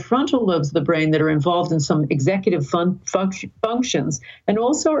 and the frontal lobes of the brain that are involved in some executive functions and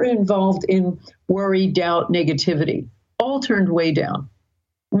also are involved in worry, doubt, negativity, all turned way down.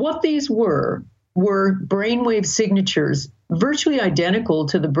 What these were brainwave signatures virtually identical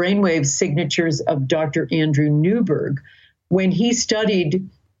to the brainwave signatures of Dr. Andrew Newberg when he studied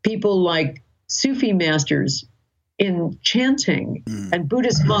people like Sufi masters in chanting and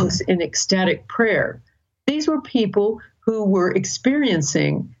Buddhist monks in ecstatic prayer. These were people who were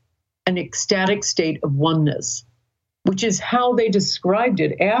experiencing an ecstatic state of oneness, which is how they described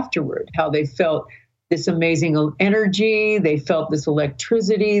it afterward, how they felt this amazing energy, they felt this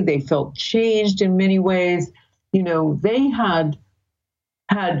electricity, they felt changed in many ways. They had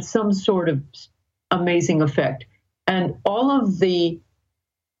some sort of amazing effect. And all of the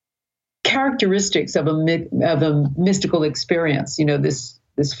characteristics of a mystical experience,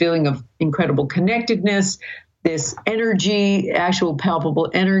 this feeling of incredible connectedness, this energy, actual palpable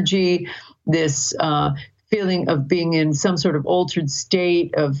energy, this feeling of being in some sort of altered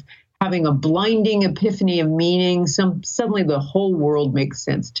state, of having a blinding epiphany of meaning. Suddenly the whole world makes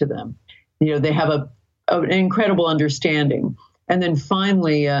sense to them. They have an incredible understanding. And then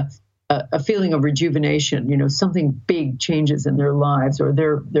finally, a feeling of rejuvenation, something big changes in their lives, or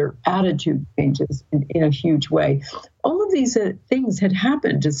their attitude changes in a huge way. All of these things had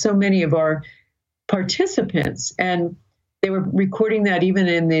happened to so many of our participants, and they were recording that even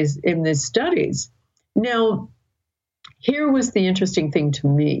in these studies. Now, here was the interesting thing to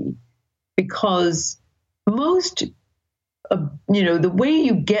me, because most the way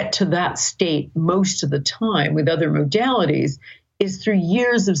you get to that state most of the time with other modalities is through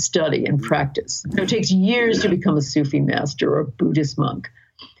years of study and practice. It takes years to become a Sufi master or a Buddhist monk.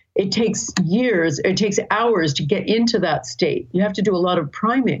 It takes hours to get into that state. You have to do a lot of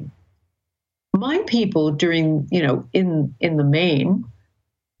priming. My people during, in the main,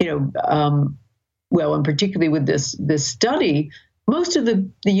 and particularly with this study, most of the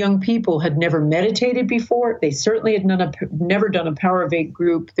young people had never meditated before. They certainly had never done a Power of 8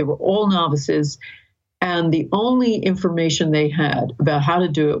 group. They were all novices. And the only information they had about how to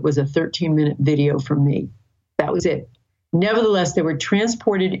do it was a 13-minute video from me. That was it. Nevertheless, they were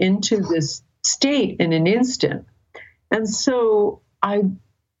transported into this state in an instant. And so I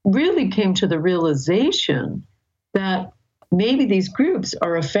really came to the realization that maybe these groups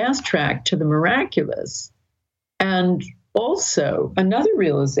are a fast track to the miraculous. And also another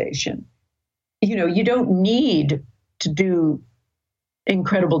realization, you don't need to do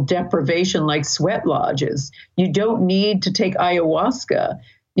incredible deprivation like sweat lodges. You don't need to take ayahuasca.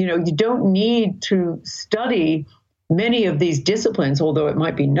 You don't need to study many of these disciplines, although it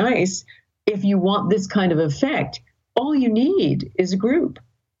might be nice. If you want this kind of effect, all you need is a group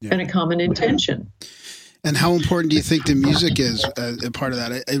and a common intention. And how important do you think the music is a part of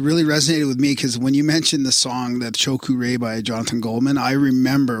that? It really resonated with me because when you mentioned the song, that Choku Ray by Jonathan Goldman, I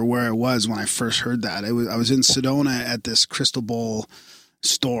remember where I was when I first heard that. I was in Sedona at this Crystal Bowl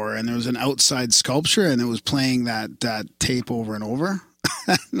store, and there was an outside sculpture, and it was playing that tape over and over.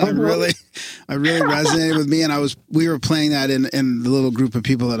 And I really resonated with me, and we were playing that in the little group of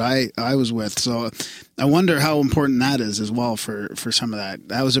people that I was with. So I wonder how important that is as well for some of that.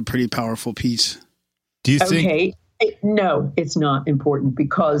 That was a pretty powerful piece. Do you think? Okay, no, it's not important,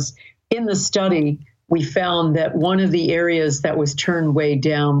 because in the study we found that one of the areas that was turned way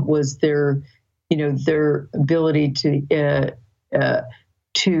down was their ability to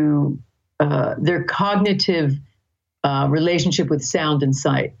their cognitive relationship with sound and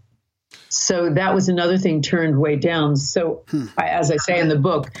sight. So that was another thing turned way down. So as I say in the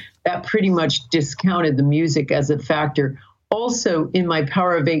book, that pretty much discounted the music as a factor. Also, in my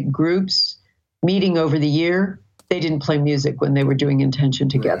Power of Eight groups meeting over the year, they didn't play music when they were doing intention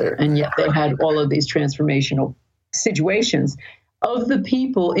together. And yet they had all of these transformational situations. Of the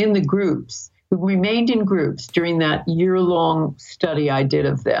people in the groups who remained in groups during that year-long study I did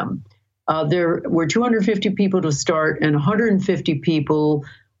of them, there were 250 people to start, and 150 people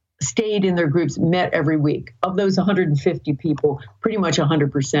stayed in their groups, met every week. Of those 150 people, pretty much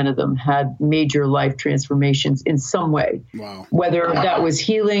 100% of them had major life transformations in some way. Wow. Whether that was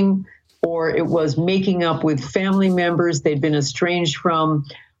healing, or it was making up with family members they'd been estranged from,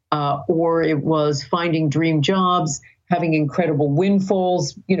 or it was finding dream jobs, having incredible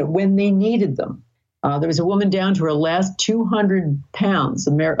windfalls, when they needed them. There was a woman down to her last 200 pounds,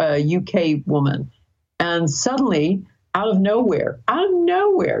 a UK woman, and suddenly, out of nowhere,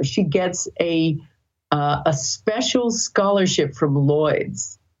 she gets a special scholarship from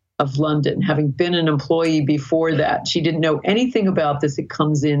Lloyd's of London, having been an employee before that. She didn't know anything about this. It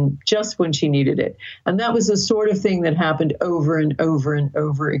comes in just when she needed it. And that was the sort of thing that happened over and over and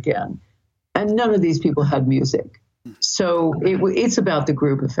over again. And none of these people had music. So it's about the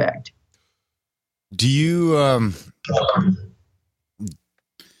group effect. Do you,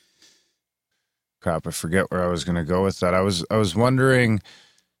 crap, I forget where I was going to go with that. I was wondering,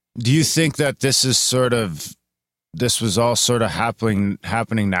 do you think that this was all sort of happening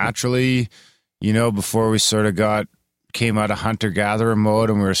naturally, before we sort of came out of hunter-gatherer mode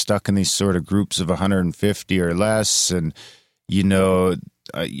and we were stuck in these sort of groups of 150 or less, and,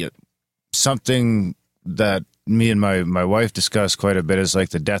 something that me and my wife discussed quite a bit is like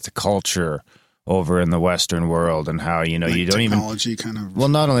the death of culture over in the Western world, and how, you don't technology kind of. Well,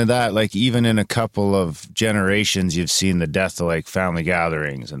 not only that, like even in a couple of generations, you've seen the death of like family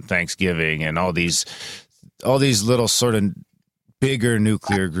gatherings and Thanksgiving and all these little sort of bigger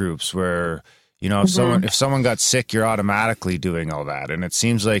nuclear groups where, if someone got sick, you're automatically doing all that. And it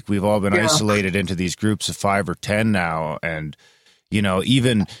seems like we've all been isolated into these groups of 5 or 10 now. And,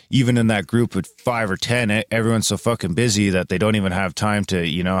 even in that group of 5 or 10, everyone's so fucking busy that they don't even have time to,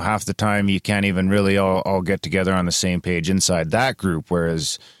 half the time you can't even really all get together on the same page inside that group.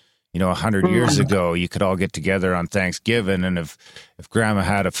 Whereas, 100 years ago, you could all get together on Thanksgiving, and if grandma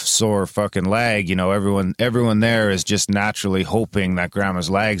had a sore fucking leg, everyone there is just naturally hoping that grandma's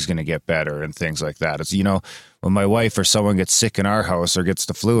leg's going to get better and things like that. It's, when my wife or someone gets sick in our house or gets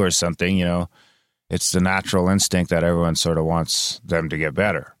the flu or something, it's the natural instinct that everyone sort of wants them to get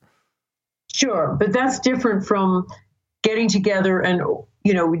better. Sure, but that's different from getting together and,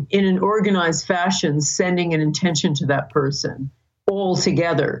 in an organized fashion, sending an intention to that person. All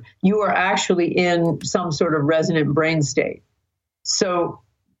together, you are actually in some sort of resonant brain state. So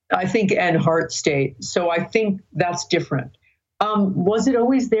I think, and heart state. So I think that's different. Was it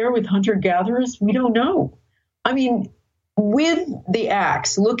always there with hunter-gatherers? We don't know. I mean, with the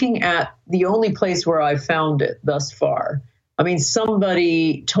axe, looking at the only place where I found it thus far,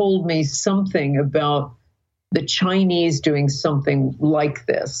 somebody told me something about the Chinese doing something like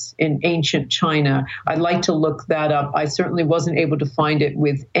this in ancient China. I'd like to look that up. I certainly wasn't able to find it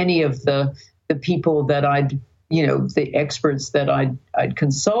with any of the people that the experts that I'd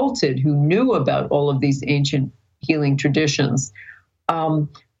consulted who knew about all of these ancient healing traditions.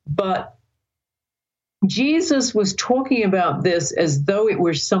 But Jesus was talking about this as though it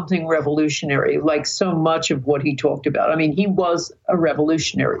were something revolutionary, like so much of what he talked about. He was a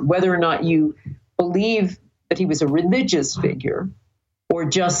revolutionary, whether or not you believe that he was a religious figure or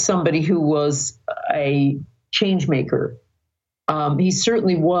just somebody who was a change maker. He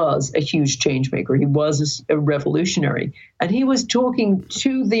certainly was a huge change maker. He was a revolutionary. And he was talking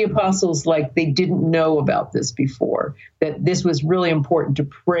to the apostles like they didn't know about this before, that this was really important to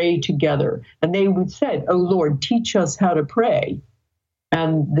pray together. And they would said, "Oh, Lord, teach us how to pray."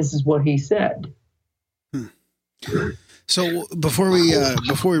 And this is what he said. So before we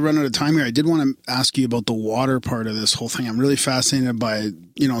run out of time here, I did want to ask you about the water part of this whole thing. I'm really fascinated by,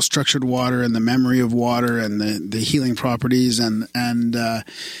 structured water and the memory of water and the healing properties and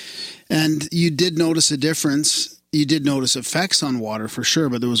you did notice a difference. You did notice effects on water for sure,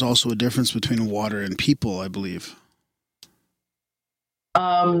 but there was also a difference between water and people, I believe.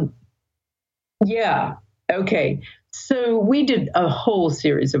 Yeah. Okay. So we did a whole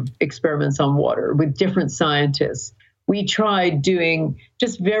series of experiments on water with different scientists. We tried doing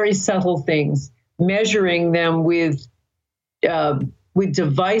just very subtle things, measuring them with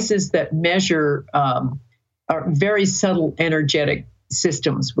devices that measure our very subtle energetic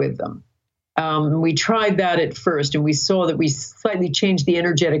systems with them. We tried that at first, and we saw that we slightly changed the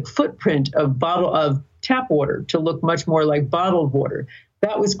energetic footprint of tap water to look much more like bottled water.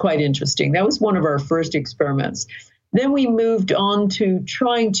 That was quite interesting. That was one of our first experiments. Then we moved on to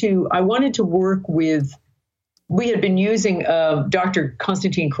I wanted to work with. We had been using Dr.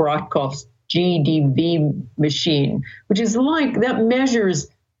 Konstantin Korotkov's GDV machine, which is that measures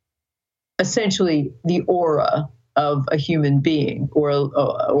essentially the aura of a human being or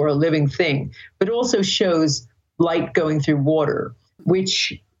a living thing, but also shows light going through water,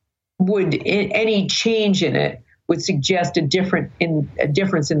 which any change in it would suggest a difference in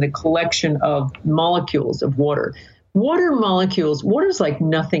the collection of molecules of water. Water's like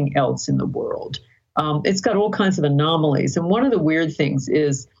nothing else in the world. It's got all kinds of anomalies. And one of the weird things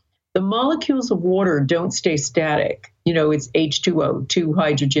is the molecules of water don't stay static. It's H2O, 2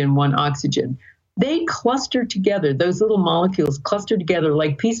 hydrogen, 1 oxygen. They cluster together. Those little molecules cluster together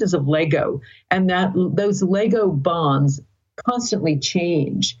like pieces of Lego. And those Lego bonds constantly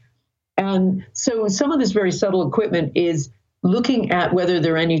change. And so some of this very subtle equipment is looking at whether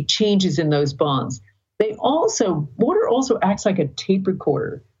there are any changes in those bonds. Water also acts like a tape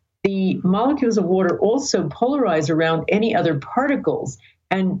recorder. The molecules of water also polarize around any other particles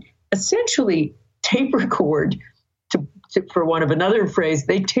and essentially tape record, for want of another phrase,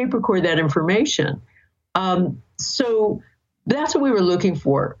 they tape record that information. So that's what we were looking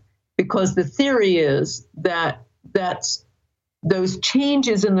for, because the theory is that those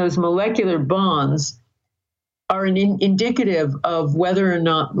changes in those molecular bonds are indicative of whether or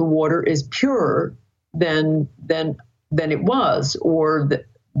not the water is purer than it was, or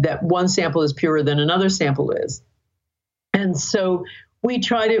that one sample is purer than another sample is. And so we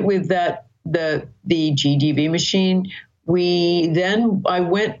tried it with the GDV machine. I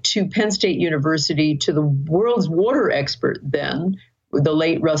went to Penn State University to the world's water expert then, the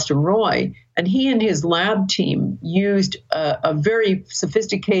late Rustum Roy, and he and his lab team used a very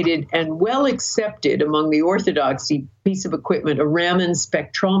sophisticated and well accepted among the orthodoxy piece of equipment, a Raman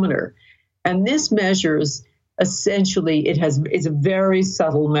spectrometer. And this measures, essentially, it's a very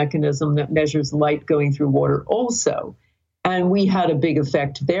subtle mechanism that measures light going through water also. And we had a big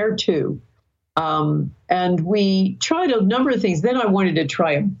effect there too. And we tried a number of things. Then I wanted to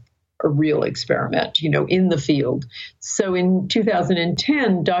try a real experiment, in the field. So in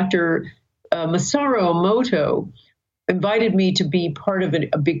 2010, Dr. Masaru Emoto invited me to be part of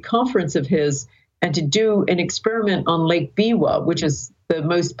a big conference of his and to do an experiment on Lake Biwa, which is the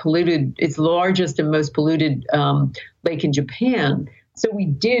most polluted, it's the largest and most polluted lake in Japan. So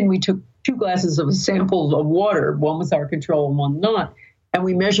we took 2 glasses of a sample of water, one with our control and one not, and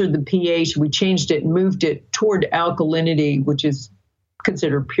we measured the pH, we changed it and moved it toward alkalinity, which is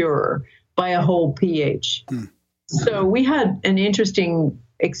considered purer, by a whole pH. So we had an interesting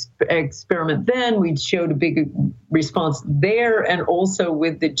experiment then. We showed a big response there and also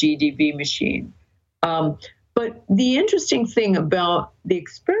with the GDV machine. But the interesting thing about the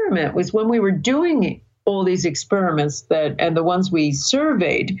experiment was when we were doing all these experiments and the ones we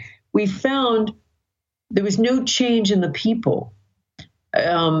surveyed, we found there was no change in the people.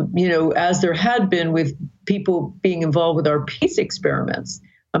 As there had been with people being involved with our peace experiments.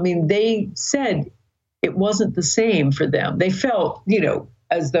 I mean, they said it wasn't the same for them. They felt,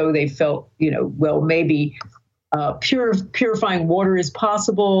 as though they felt, well, maybe purifying water is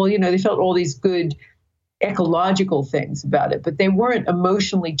possible. They felt all these good ecological things about it, but they weren't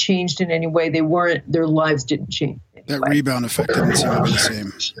emotionally changed in any way. Their lives didn't change. That rebound effect didn't seem to be the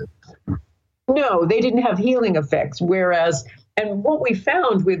same. No, they didn't have healing effects. And what we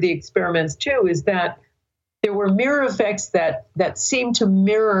found with the experiments too is that there were mirror effects that seemed to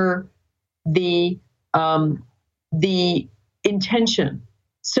mirror the intention.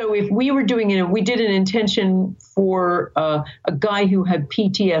 So if we were doing it, we did an intention for a guy who had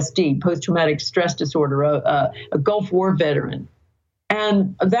PTSD, post-traumatic stress disorder, a Gulf War veteran.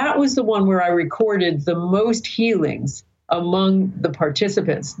 And that was the one where I recorded the most healings among the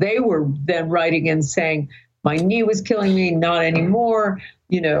participants. They were then writing in saying, my knee was killing me, not anymore.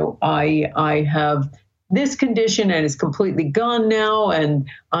 I have this condition and it's completely gone now, and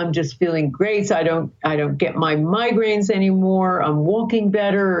I'm just feeling great. So I don't get my migraines anymore. I'm walking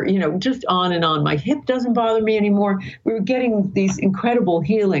better, just on and on. My hip doesn't bother me anymore. We were getting these incredible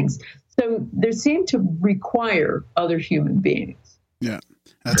healings. So there seemed to require other human beings. Yeah,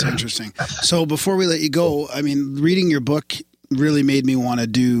 that's interesting. So before we let you go, I mean, reading your book really made me want to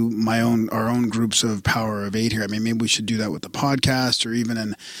do our own groups of Power of 8 here. I mean, maybe we should do that with the podcast, or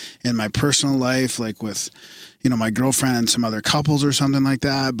even in my personal life, like with, my girlfriend and some other couples or something like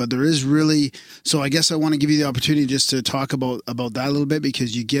that. But there is really, so I guess I want to give you the opportunity just to talk about that a little bit,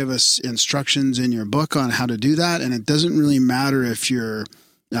 because you give us instructions in your book on how to do that. And it doesn't really matter if you're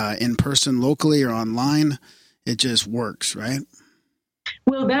in person locally or online. It just works, right?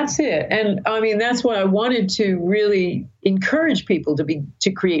 Well, that's it. And I mean, that's what I wanted to really encourage people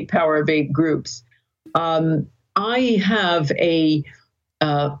to create Power of 8 groups. I have a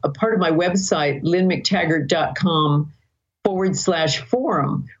part of my website,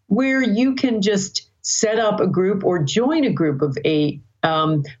 lynnmctaggart.com/forum, where you can just set up a group or join a group of 8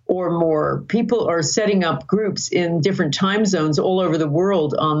 or more. People are setting up groups in different time zones all over the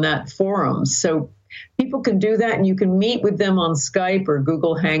world on that forum. So people can do that, and you can meet with them on Skype or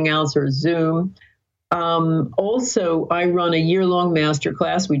Google Hangouts or Zoom. Also, I run a year-long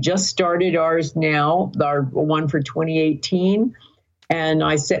masterclass. We just started ours now, our one for 2018, and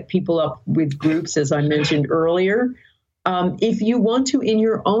I set people up with groups, as I mentioned earlier. If you want to, in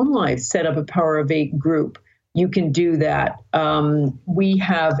your own life, set up a Power of 8 group, you can do that. We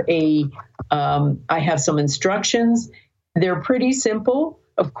have I have some instructions. They're pretty simple.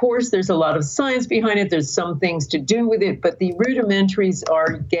 Of course, there's a lot of science behind it. There's some things to do with it, but the rudimentaries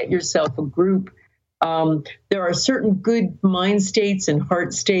are get yourself a group. There are certain good mind states and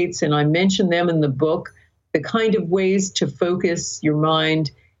heart states, and I mention them in the book. The kind of ways to focus your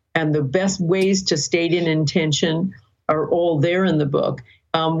mind and the best ways to state an intention are all there in the book.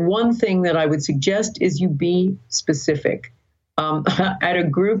 One thing that I would suggest is you be specific. At a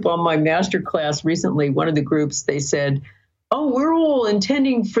group on my masterclass recently, one of the groups, they said, "Oh, we're all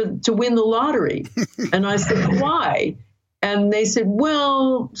intending to win the lottery." And I said, "Why?" And they said,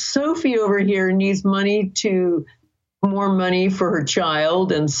 "Well, Sophie over here needs more money for her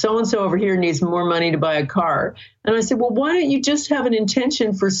child, and so over here needs more money to buy a car." And I said, "Well, why don't you just have an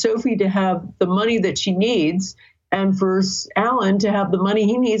intention for Sophie to have the money that she needs, and for Alan to have the money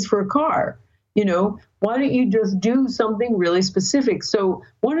he needs for a car? Why don't you just do something really specific?" So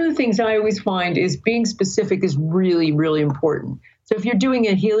one of the things I always find is being specific is really, really important. So if you're doing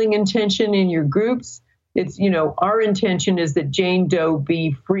a healing intention in your groups, it's, our intention is that Jane Doe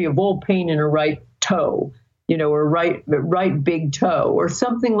be free of all pain in her right toe, or right big toe, or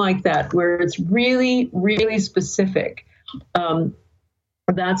something like that, where it's really, really specific.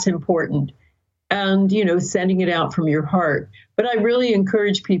 That's important. And, sending it out from your heart. But I really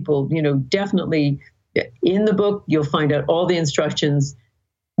encourage people, definitely in the book, you'll find out all the instructions.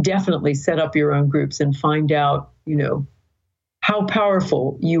 Definitely set up your own groups and find out, how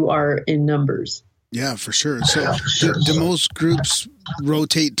powerful you are in numbers. Yeah, for sure. So do most groups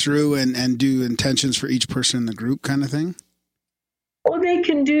rotate through and do intentions for each person in the group kind of thing? Well, they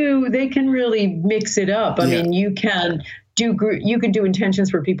can really mix it up. I mean, you can do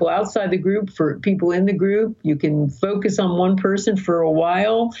intentions for people outside the group, for people in the group. You can focus on one person for a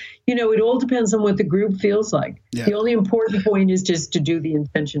while. It all depends on what the group feels like. Yeah. The only important point is just to do the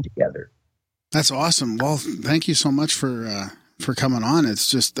intention together. That's awesome. Well, thank you so much for coming on. It's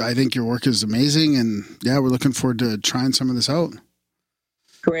just, I think your work is amazing, and we're looking forward to trying some of this out.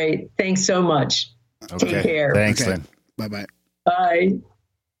 Great. Thanks so much. Okay. Take care. Thanks, okay. Lynn. Bye-bye. Bye.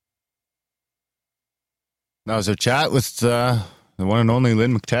 That was a chat with the one and only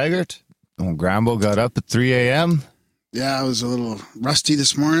Lynne McTaggart. Grambo got up at 3 a.m. Yeah, I was a little rusty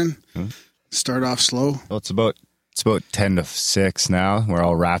this morning. Start off slow. Well, it's about 10 to 6 now. We're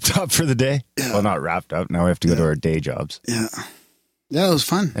all wrapped up for the day. Yeah. Well, not wrapped up. Now we have to go to our day jobs. Yeah. Yeah, it was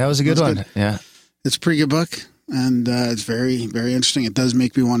fun. That was a good one. Good. Yeah. It's a pretty good book, and it's very, very interesting. It does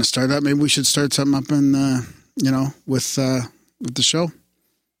make me want to start that. Maybe we should start something up in, with the show.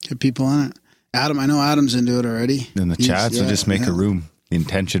 Get people on it. Adam, I know Adam's into it already. In the chat, so just make a room, the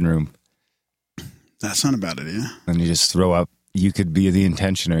intention room. That's not a bad idea. And you just throw up. You could be the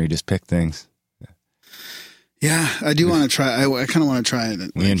intentioner. You just pick things. Yeah, I do want to try. I kind of want to try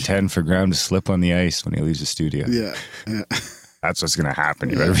it. We intend for Graham to slip on the ice when he leaves the studio. Yeah. That's what's going to happen.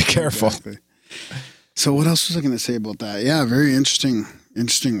 You better be careful. Exactly. So what else was I going to say about that? Yeah, very interesting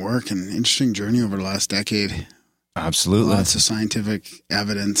work and interesting journey over the last decade. Absolutely. Lots of scientific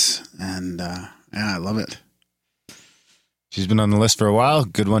evidence, and yeah, I love it. She's been on the list for a while.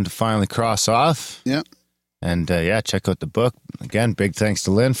 Good one to finally cross off. Yep. And yeah, check out the book. Again, big thanks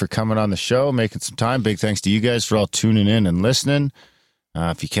to Lynn for coming on the show, making some time. Big thanks to you guys for all tuning in and listening.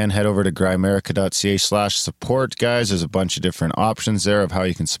 If you can, head over to grimerica.ca/support, guys. There's a bunch of different options there of how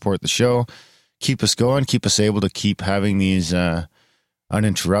you can support the show. Keep us going, keep us able to keep having these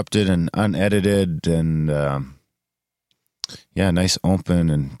uninterrupted and unedited and, nice, open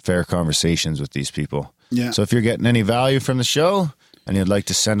and fair conversations with these people. Yeah. So if you're getting any value from the show and you'd like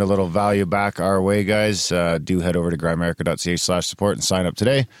to send a little value back our way, guys, do head over to grimerica.ca/support and sign up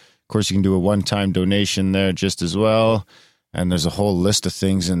today. Of course, you can do a one-time donation there just as well. And there's a whole list of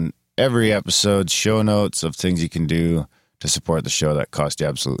things in every episode, show notes of things you can do to support the show that cost you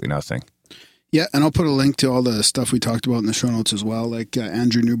absolutely nothing. Yeah, and I'll put a link to all the stuff we talked about in the show notes as well, like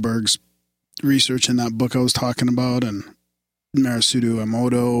Andrew Newberg's research in that book I was talking about, and Marisudu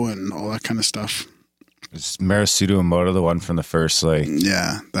Emoto and all that kind of stuff. Is Marisudu Emoto the one from the first,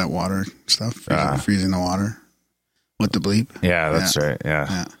 Yeah, that water stuff, freezing the water. What the bleep? Yeah, that's right,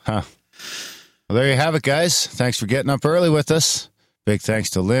 yeah. Huh. Well, there you have it, guys. Thanks for getting up early with us. Big thanks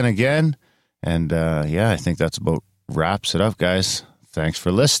to Lynn again. And I think that's about wraps it up, guys. Thanks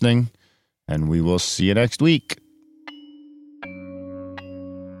for listening, and we will see you next week.